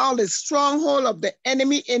pull out all the stronghold of the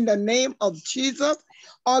enemy in the name of Jesus,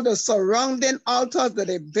 all the surrounding altars that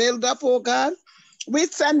they build up, oh God. We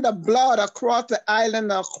send the blood across the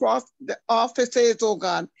island, across the offices, oh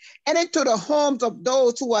God, and into the homes of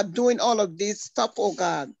those who are doing all of this stuff, oh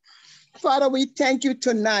God. Father, we thank you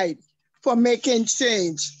tonight for making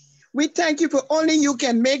change. We thank you for only you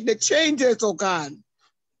can make the changes, oh God.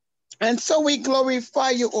 And so we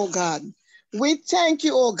glorify you, oh God. We thank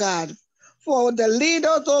you, oh God, for the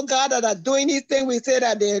leaders, oh God, that are doing these things. We say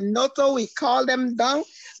that they're not so, we call them down.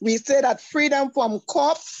 We say that freedom from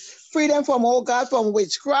corpse, freedom from, oh God, from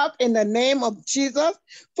witchcraft in the name of Jesus.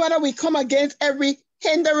 Father, we come against every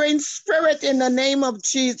hindering spirit in the name of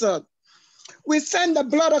Jesus. We send the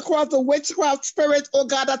blood across the witchcraft spirit, oh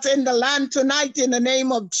God, that's in the land tonight in the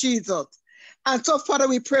name of Jesus. And so, Father,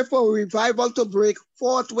 we pray for a revival to break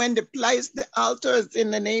forth when they place the altars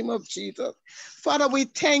in the name of Jesus. Father, we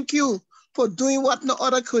thank you for doing what no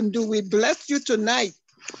other can do. We bless you tonight.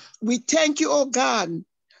 We thank you, oh God,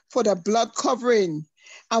 for the blood covering.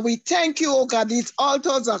 And we thank you, oh God, these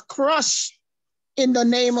altars are crushed in the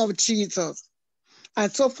name of Jesus.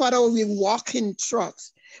 And so, Father, we walk in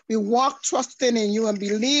trust. We walk trusting in you and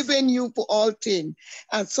believing you for all things.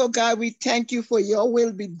 And so, God, we thank you for your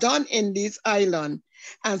will be done in this island.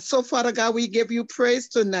 And so, Father God, we give you praise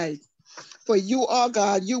tonight. For you are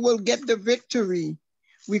God, you will get the victory.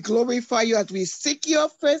 We glorify you as we seek your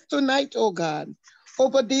face tonight, oh God,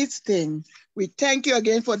 over these things. We thank you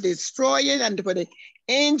again for destroying and for the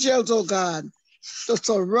angels, oh God, to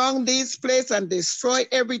surround this place and destroy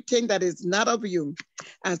everything that is not of you.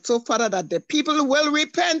 And so, Father, that the people will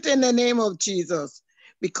repent in the name of Jesus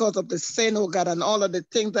because of the sin, oh God, and all of the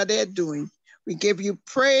things that they're doing. We give you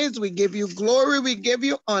praise, we give you glory, we give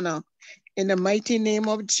you honor in the mighty name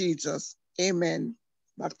of Jesus. Amen.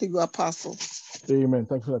 Back to you, Apostle. Amen.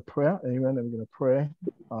 Thanks for that prayer. Amen. I'm going to pray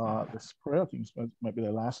this prayer. I think this might be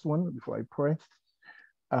the last one before I pray.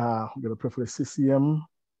 I'm going to pray for the CCM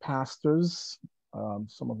pastors.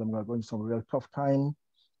 Some of them are going through some real tough time.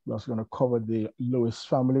 We're also going to cover the Lewis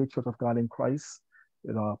family, Church of God in Christ.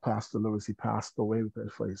 You know, Pastor Lewis, he passed away. We pray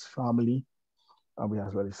for his family. And we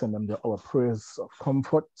as well send them our prayers of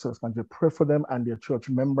comfort. So it's going to pray for them and their church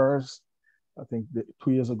members. I think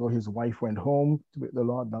 2 years ago, his wife went home to be with the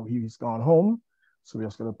Lord. Now he's gone home. So we're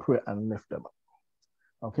just going to pray and lift them up.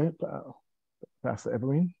 Okay, Pastor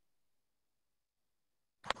Evelyn.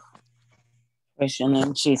 Praise your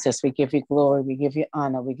name, Jesus. We give you glory. We give you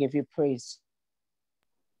honor. We give you praise.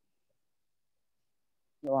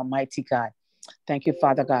 You Almighty God. Thank you,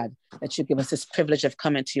 Father God, that you give us this privilege of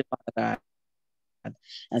coming to you, Father God.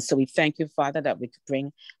 And so we thank you, Father, that we could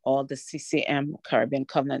bring all the CCM, Caribbean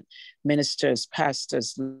Covenant ministers,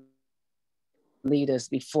 pastors, leaders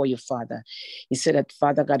before you, Father. You said that,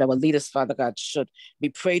 Father God, our leaders, Father God, should be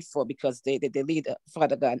prayed for because they lead,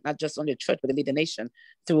 Father God, not just on the church, but they lead the nation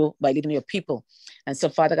through by leading your people. And so,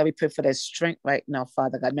 Father God, we pray for their strength right now,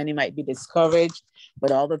 Father God. Many might be discouraged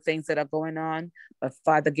with all the things that are going on, but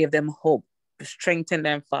Father, give them hope. Strengthen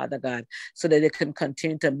them, Father God, so that they can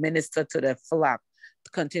continue to minister to their flock,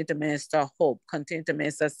 continue to minister hope, continue to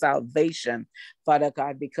minister salvation, Father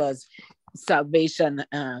God, because salvation,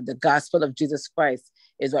 the gospel of Jesus Christ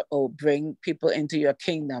is what will bring people into your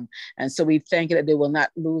kingdom. And so we thank you that they will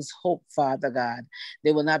not lose hope, Father God.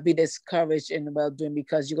 They will not be discouraged in well-doing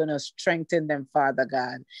because you're going to strengthen them, Father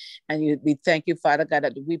God. And we thank you, Father God,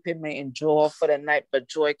 that the weeping may endure for the night, but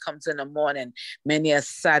joy comes in the morning. Many are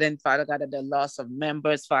saddened, Father God, at the loss of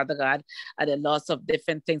members, Father God, at the loss of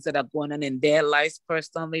different things that are going on in their lives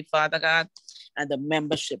personally, Father God, and the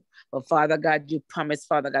membership. But Father God, you promised,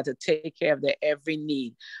 Father God, to take care of their every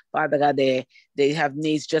need. Father God, they have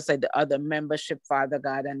needs just like the other membership, Father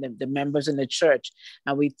God, and the members in the church.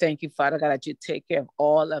 And we thank you, Father God, that you take care of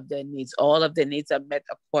all of their needs. All of their needs are met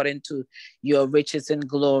according to your riches and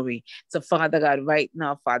glory. So Father God, right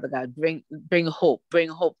now, Father God, bring hope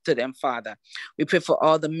to them, Father. We pray for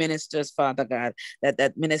all the ministers, Father God,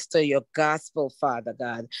 that minister your gospel, Father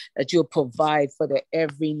God, that you'll provide for their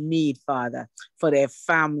every need, Father, for their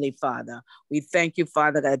family, Father. We thank you,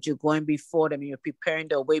 Father, that you're going before them and you're preparing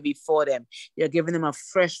the way before them. You're giving them a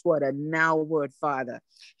fresh word, a now word, Father.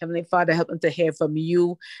 Heavenly Father, help them to hear from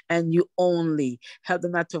you and you only. Help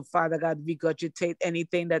them not to, Father God, regurgitate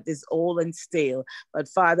anything that is old and stale. But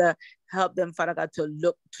Father, help them, Father God, to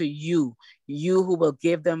look to you. You who will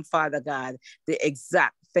give them, Father God, the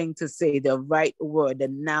exact thing to say, the right word, the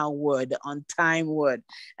now word, the on time word.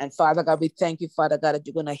 And Father God, we thank you, Father God, that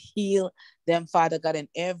you're going to heal them, Father God, in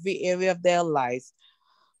every area of their lives.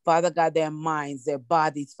 Father God, their minds, their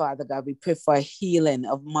bodies, Father God, we pray for a healing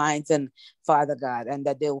of minds and Father God, and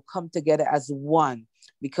that they will come together as one.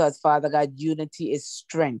 Because Father God, unity is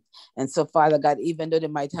strength. And so Father God, even though they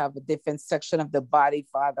might have a different section of the body,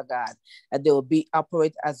 Father God, that they will be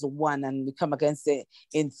operate as one, and we come against the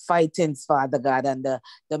infightings, Father God, and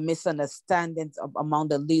the misunderstandings among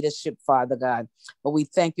the leadership, Father God. But we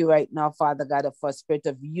thank you right now, Father God, for a spirit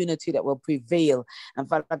of unity that will prevail. And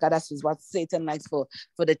Father God, that's what Satan likes for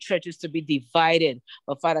the churches to be divided.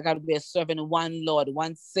 But Father God, we are serving one Lord,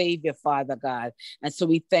 one Savior, Father God. And so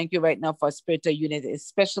we thank you right now for a spirit of unity,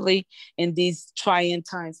 especially in these trying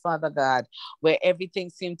times, Father God, where everything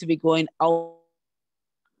seems to be going out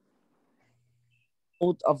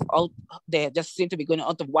there, just seem to be going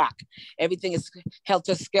out of whack. Everything is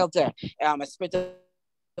helter-skelter, a spirit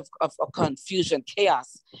of confusion,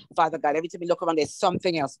 chaos, Father God. Every time we look around, there's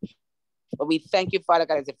something else. But we thank you, Father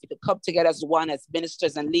God, as if we could come together as one, as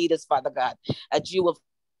ministers and leaders, Father God, that you will,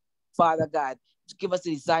 Father God, give us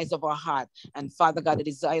the desires of our heart. And Father God, the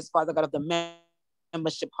desires, Father God, of the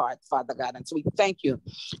membership heart, Father God. And so we thank you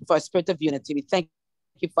for a spirit of unity. We thank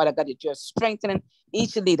you, Father God, that you're strengthening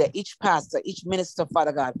each leader, each pastor, each minister,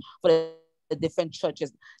 Father God, for the different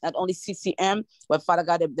churches, not only CCM, but Father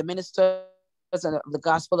God, the ministers of the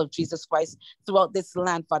gospel of Jesus Christ throughout this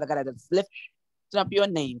land, Father God, that lift up your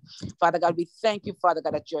name. Father God, we thank you, Father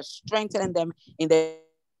God, that you're strengthening them in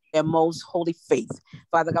their most holy faith.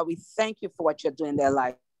 Father God, we thank you for what you're doing in their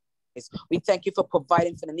lives. We thank you for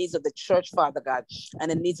providing for the needs of the church, Father God,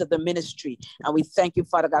 and the needs of the ministry. And we thank you,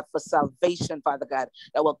 Father God, for salvation, Father God,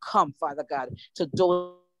 that will come, Father God, to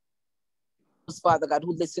those, Father God,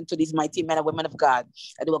 who listen to these mighty men and women of God,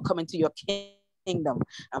 and they will come into your kingdom.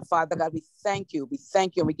 And Father God, we thank you,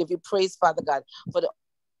 and we give you praise, Father God, for the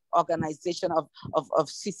organization of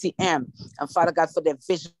CCM, and Father God, for their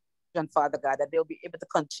vision, Father God, that they'll be able to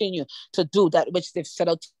continue to do that which they've set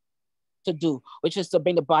out to do, which is to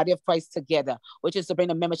bring the body of Christ together, which is to bring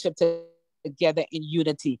the membership together in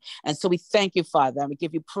unity. And so we thank you, Father, and we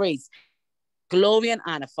give you praise, glory, and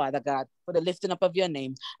honor, Father God, for the lifting up of your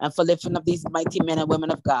name and for lifting up these mighty men and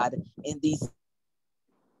women of God in these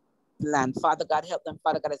land. Father God, help them,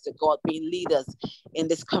 Father God, as they go out being leaders in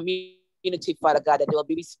this community, Father God, that they will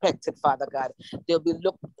be respected, Father God. They'll be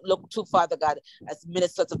looked to, Father God, as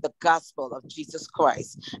ministers of the gospel of Jesus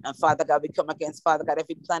Christ. And Father God, we come against, Father God,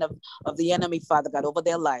 every plan of the enemy, Father God, over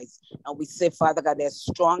their lives. And we say, Father God, they're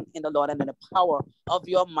strong in the Lord and in the power of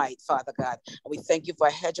your might, Father God. And we thank you for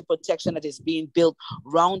a hedge of protection that is being built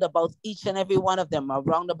round about each and every one of them,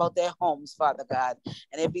 around about their homes, Father God,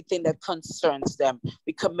 and everything that concerns them.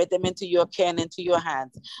 We commit them into your care and into your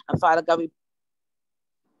hands. And Father God, we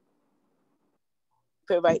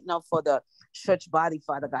pray right now for the church body,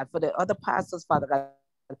 Father God, for the other pastors, Father God,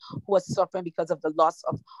 who are suffering because of the loss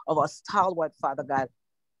of a stalwart, Father God,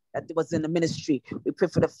 that was in the ministry. We pray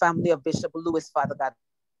for the family of Bishop Lewis, Father God,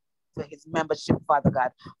 for his membership, Father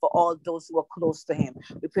God, for all those who are close to him.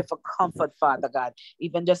 We pray for comfort, Father God.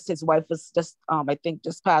 Even just his wife was just, I think,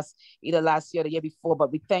 just passed either last year or the year before.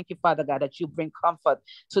 But we thank you, Father God, that you bring comfort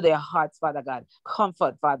to their hearts, Father God.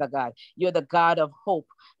 Comfort, Father God. You're the God of hope,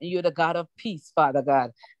 and you're the God of peace, Father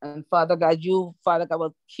God. And Father God, you, Father God,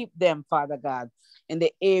 will keep them, Father God, in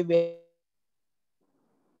the areas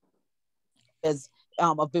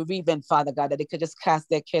of bereavement, Father God, that they could just cast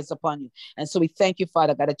their cares upon you. And so we thank you,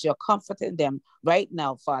 Father God, that you're comforting them right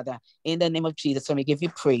now, Father, in the name of Jesus. And we give you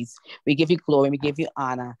praise, we give you glory, we give you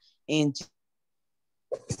honor. In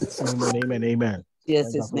Amen.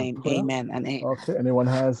 Jesus' name, amen and amen. Okay, anyone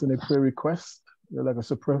has any prayer requests you'd like us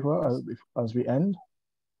to pray for as we end?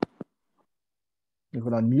 You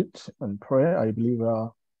can unmute and pray. I believe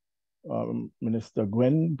Minister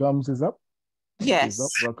Gwen Gums is up. Yes. She's up.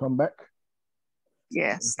 Welcome back.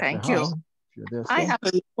 Yes, thank you. I have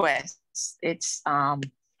a request. It's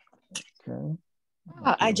okay.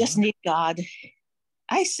 I just need God.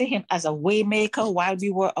 I see him as a way maker while we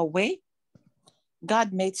were away.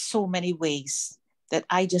 God made so many ways that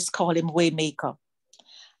I just call him way maker.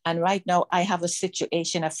 And right now I have a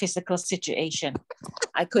situation, a physical situation.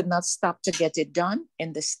 I could not stop to get it done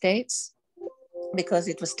in the States because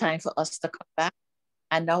it was time for us to come back.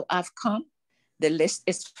 And now I've come. The list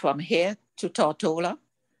is from here to Tortola.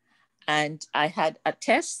 And I had a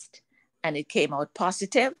test and it came out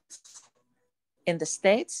positive in the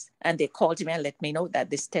States. And they called me and let me know that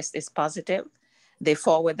this test is positive. They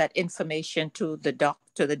forward that information to the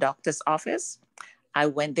doctor's office. I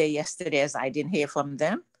went there yesterday as I didn't hear from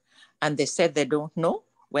them. And they said they don't know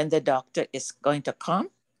when the doctor is going to come.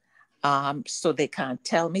 So they can't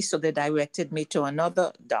tell me. So they directed me to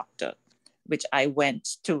another doctor, which I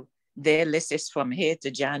went to. Their list is from here to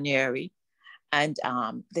January. And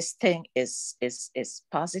this thing is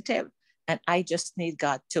positive. And I just need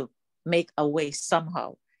God to make a way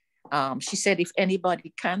somehow. She said, if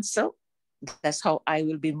anybody cancel, that's how I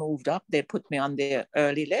will be moved up. They put me on their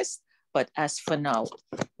early list. But as for now,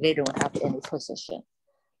 they don't have any position.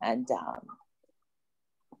 And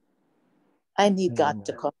I need God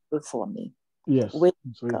to come through for me. Yes, we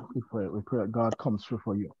pray that God comes through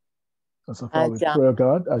for you. And so far, we pray,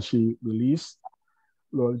 God, as she released,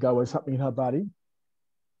 Lord God, what's happening in her body,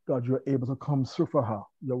 God, you're able to come through for her.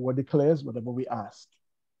 Your word declares whatever we ask.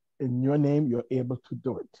 In your name, you're able to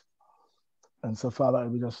do it. And so, Father,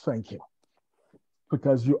 we just thank you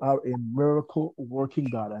because you are a miracle working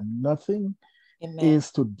God, and nothing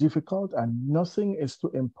is too difficult and nothing is too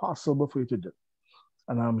impossible for you to do.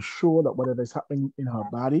 And I'm sure that whatever is happening in her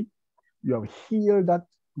body, you have healed that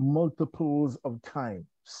multiples of times.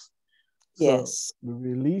 Yes. So we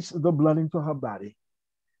release the blood into her body.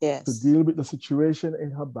 Yes. To deal with the situation in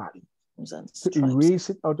her body. To erase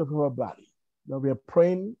it out of her body. Now we are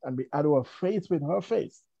praying and we add our faith with her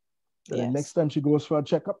faith. That the next time she goes for a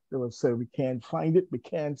checkup, they will say, we can't find it, we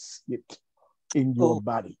can't see it in your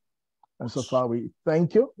body. And so far, we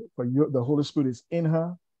thank you for the Holy Spirit is in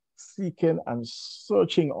her, seeking and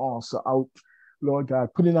searching also out, Lord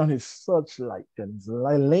God, putting on his searchlight and his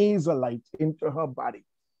laser light into her body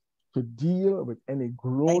to deal with any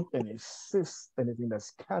growth, any cyst, anything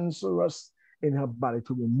that's cancerous in her body,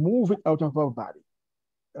 to remove it out of her body.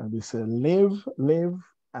 And we say, live,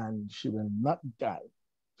 and she will not die,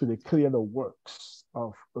 to declare the works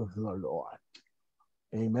of the Lord.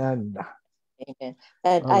 Amen. Amen.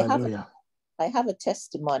 And I have a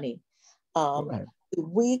testimony. The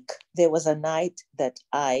week, there was a night that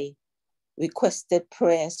I requested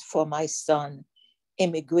prayers for my son,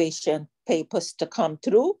 immigration papers to come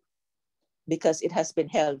through, because it has been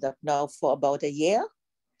held up now for about a year.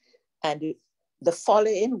 And the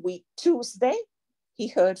following week, Tuesday, he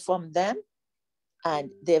heard from them and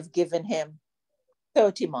they've given him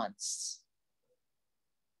 30 months.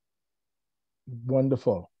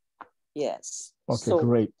 Wonderful. Yes. Okay,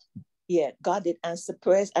 great. Yeah, God did answer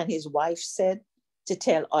prayers, and his wife said to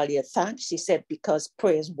tell Alia thanks. She said, because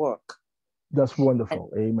prayers work. That's wonderful.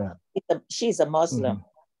 And amen. She's a Muslim.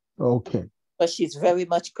 Mm-hmm. Okay. But she's very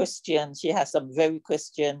much Christian. She has some very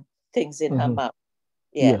Christian things in her mouth.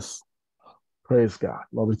 Yes. Praise God.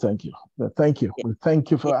 Lord, we thank you. Thank you. We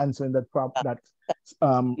thank you for answering that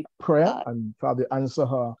prayer. And Father, answer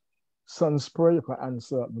her son's prayer. You can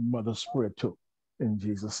answer the mother's prayer too. In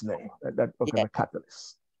Jesus' name. That the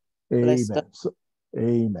catalyst. Amen. So,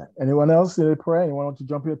 amen. Anyone else need a prayer? Anyone want to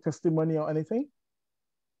jump your testimony or anything?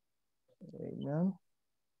 Amen.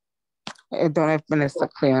 I don't know if Minister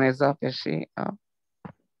Cleon is up. Is she up?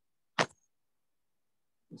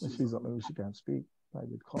 She's up. Maybe she can't speak. I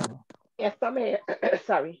did call her. Yes, I'm here.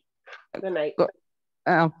 Sorry. Good night.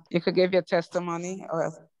 You could give your testimony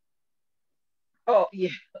or... Oh, yeah.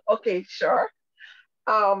 Okay, sure.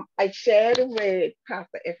 I shared with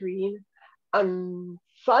Pastor Ephraim on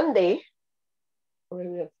Sunday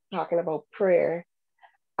when we were talking about prayer,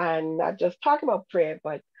 and not just talking about prayer,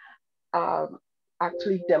 but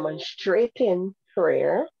actually demonstrating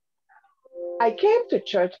prayer. I came to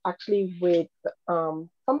church actually with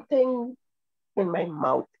something in my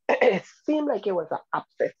mouth. It seemed like it was an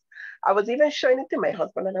abscess. I was even showing it to my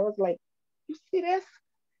husband, and I was like, "You see this?"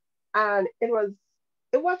 And it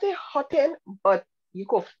wasn't hurting, but you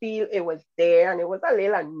could feel it was there, and it was a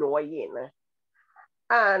little annoying.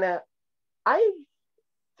 And I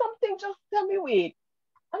something just tell me, wait,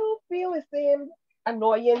 I don't feel the same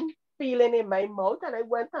annoying feeling in my mouth. And I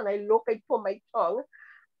went and I looked for my tongue,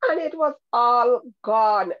 and it was all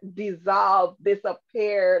gone, dissolved,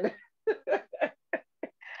 disappeared.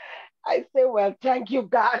 I say, well, thank you,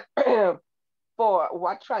 God, for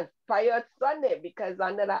what transpired Sunday, because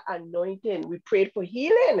under that anointing, we prayed for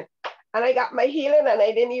healing. And I got my healing, and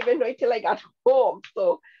I didn't even know it till I got home.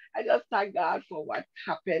 So I just thank God for what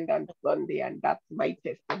happened on Sunday, and that's my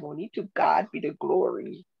testimony. To God be the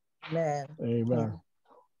glory. Amen. Amen.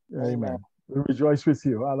 Amen. We rejoice with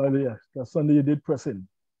you. Hallelujah. That Sunday you did press in.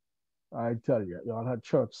 I tell you, you all had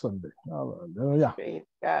church Sunday. Hallelujah. Praise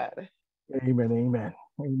God. Amen. Amen.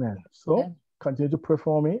 Amen. So continue to pray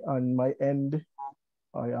for me. On my end,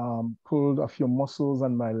 I pulled a few muscles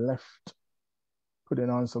on my left, putting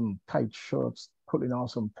on some tight shirts, but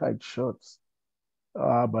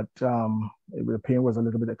the pain was a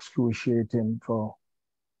little bit excruciating for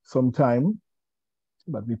some time.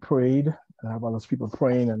 But we prayed. I have other people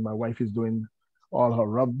praying, and my wife is doing all her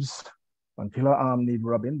rubs until her arm need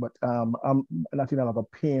rubbing. But I'm not in a lot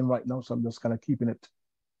of pain right now, so I'm just kind of keeping it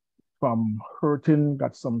from hurting.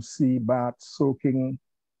 Got some sea bath, soaking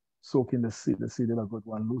the sea. The sea did a good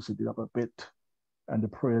one, loosen it up a bit, and the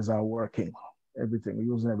prayers are working. Everything,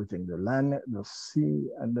 we're using everything: the land, the sea,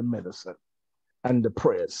 and the medicine, and the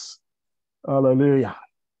prayers. Hallelujah.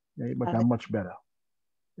 But I'm much better.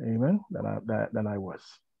 Amen. Than I was.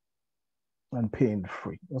 And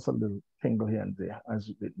pain-free. Just a little tingle here and there as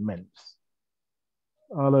it mends.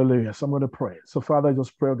 Hallelujah. So I'm going to pray. So Father, I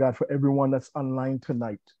just pray, oh God, for everyone that's online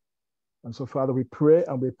tonight. And so Father, we pray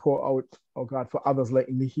and we pour out, oh God, for others like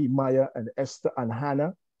Nehemiah and Esther and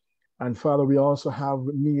Hannah. And Father, we also have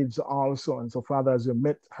needs also. And so Father, as you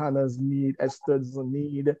met Hannah's need, Esther's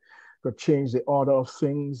need to change the order of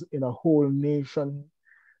things in a whole nation.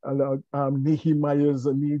 And Nehemiah's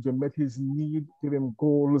need, you met his need, give him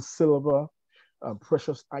gold, silver,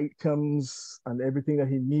 precious items, and everything that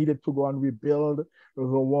he needed to go and rebuild the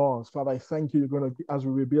walls. Father, I thank you, you're going to, as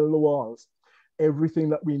we rebuild the walls, everything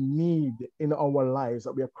that we need in our lives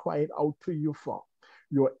that we are crying out to you for,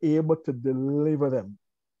 you're able to deliver them.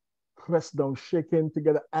 Pressed down, shaken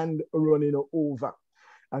together, and running over.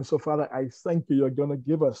 And so, Father, I thank you, you're going to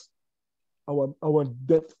give us our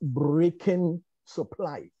debt-breaking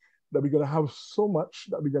supply, that we're going to have so much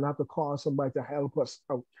that we're going to have to call somebody to help us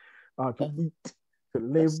out, to eat, to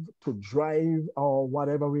live, to drive, or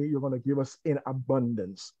whatever way you're going to give us in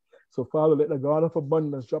abundance. So, Father, let the God of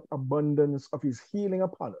abundance drop abundance of his healing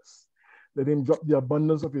upon us. Let him drop the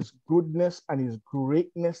abundance of his goodness and his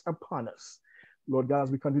greatness upon us. Lord God,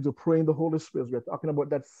 as we continue to pray in the Holy Spirit, we're talking about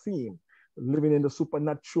that theme, living in the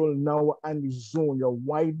supernatural now and zone. You're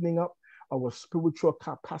widening up our spiritual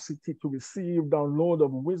capacity to receive download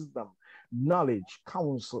of wisdom, knowledge,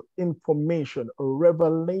 counsel, information,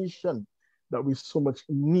 revelation that we so much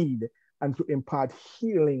need, and to impart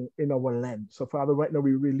healing in our land. So Father, right now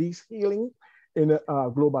we release healing in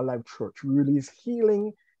Global Life Church. We release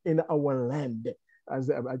healing in our land. As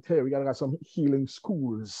I tell you, we gotta have some healing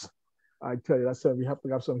schools. I tell you, that's why we have to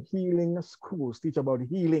have some healing schools, teach about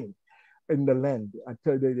healing in the land. I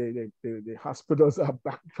tell you, the hospitals are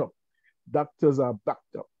backed up. Doctors are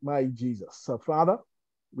backed up, my Jesus. So, Father,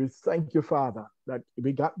 we thank you, Father, that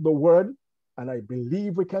we got the word, and I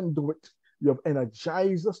believe we can do it. You have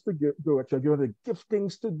energized us to do it. You're given the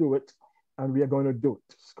giftings to do it, and we are going to do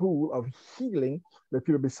it. School of healing, let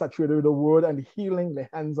people be saturated with the word and healing, lay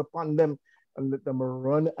hands upon them, and let them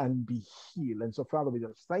run and be healed. And so, Father, we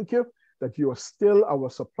just thank you that you are still our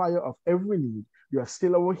supplier of every need. You are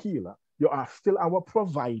still our healer. You are still our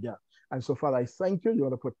provider. And so, Father, I thank you. You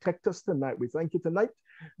want to protect us tonight. We thank you tonight.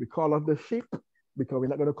 We call off the sheep because we're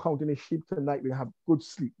not going to count any sheep tonight. We have good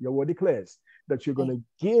sleep. Your word declares that you're going to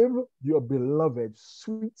give your beloved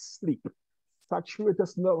sweet sleep. saturate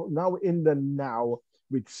us now in the now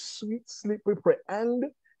with sweet sleep, we pray, and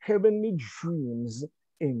heavenly dreams.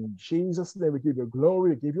 In Jesus' name, we give you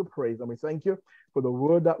glory, we give you praise, and we thank you for the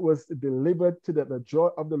word that was delivered today. The joy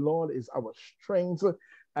of the Lord is our strength.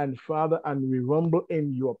 And Father, and we rumble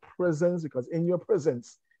in your presence, because in your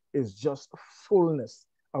presence is just fullness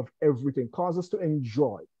of everything. Cause us to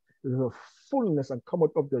enjoy the fullness and come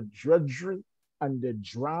out of the drudgery and the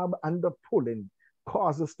drab and the pulling.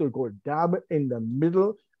 Cause us to go dab in the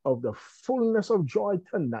middle of the fullness of joy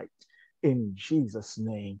tonight. In Jesus'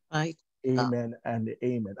 name. Right. Amen and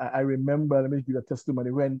amen. I remember, let me give a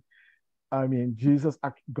testimony when,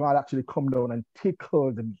 God actually come down and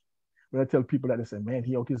tickled me. When I tell people that, they say, man,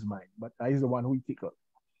 he out his mind. But he's the one who tickled.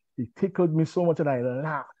 He tickled me so much and I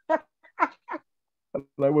laughed.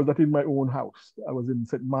 I was not in my own house. I was in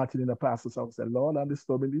St. Martin in the pastor's house. I said, Lord, I'm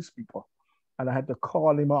disturbing these people. And I had to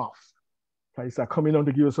call him off. He said, coming on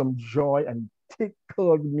to give you some joy, and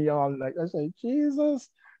tickled me all night. I said, Jesus,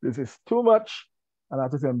 this is too much. And I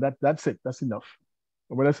had to tell him, that's it, that's enough.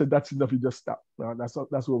 And when I said that's enough, he just stopped. That's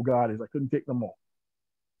what God is. I couldn't take no more.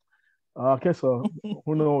 Okay, so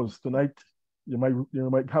who knows? Tonight you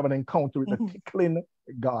might have an encounter with the tickling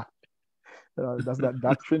God. That's not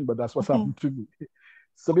doctrine, but that's what's happened to me.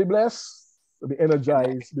 So be blessed, be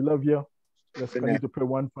energized. We love you. Let's continue to pray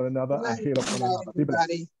one for another and heal up one another. Be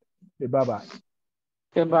blessed. Okay, bye-bye.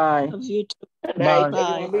 Goodbye. Love you too. Good night.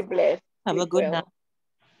 Bye. Everyone be blessed. Have a good night.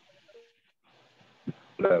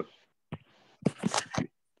 Bless.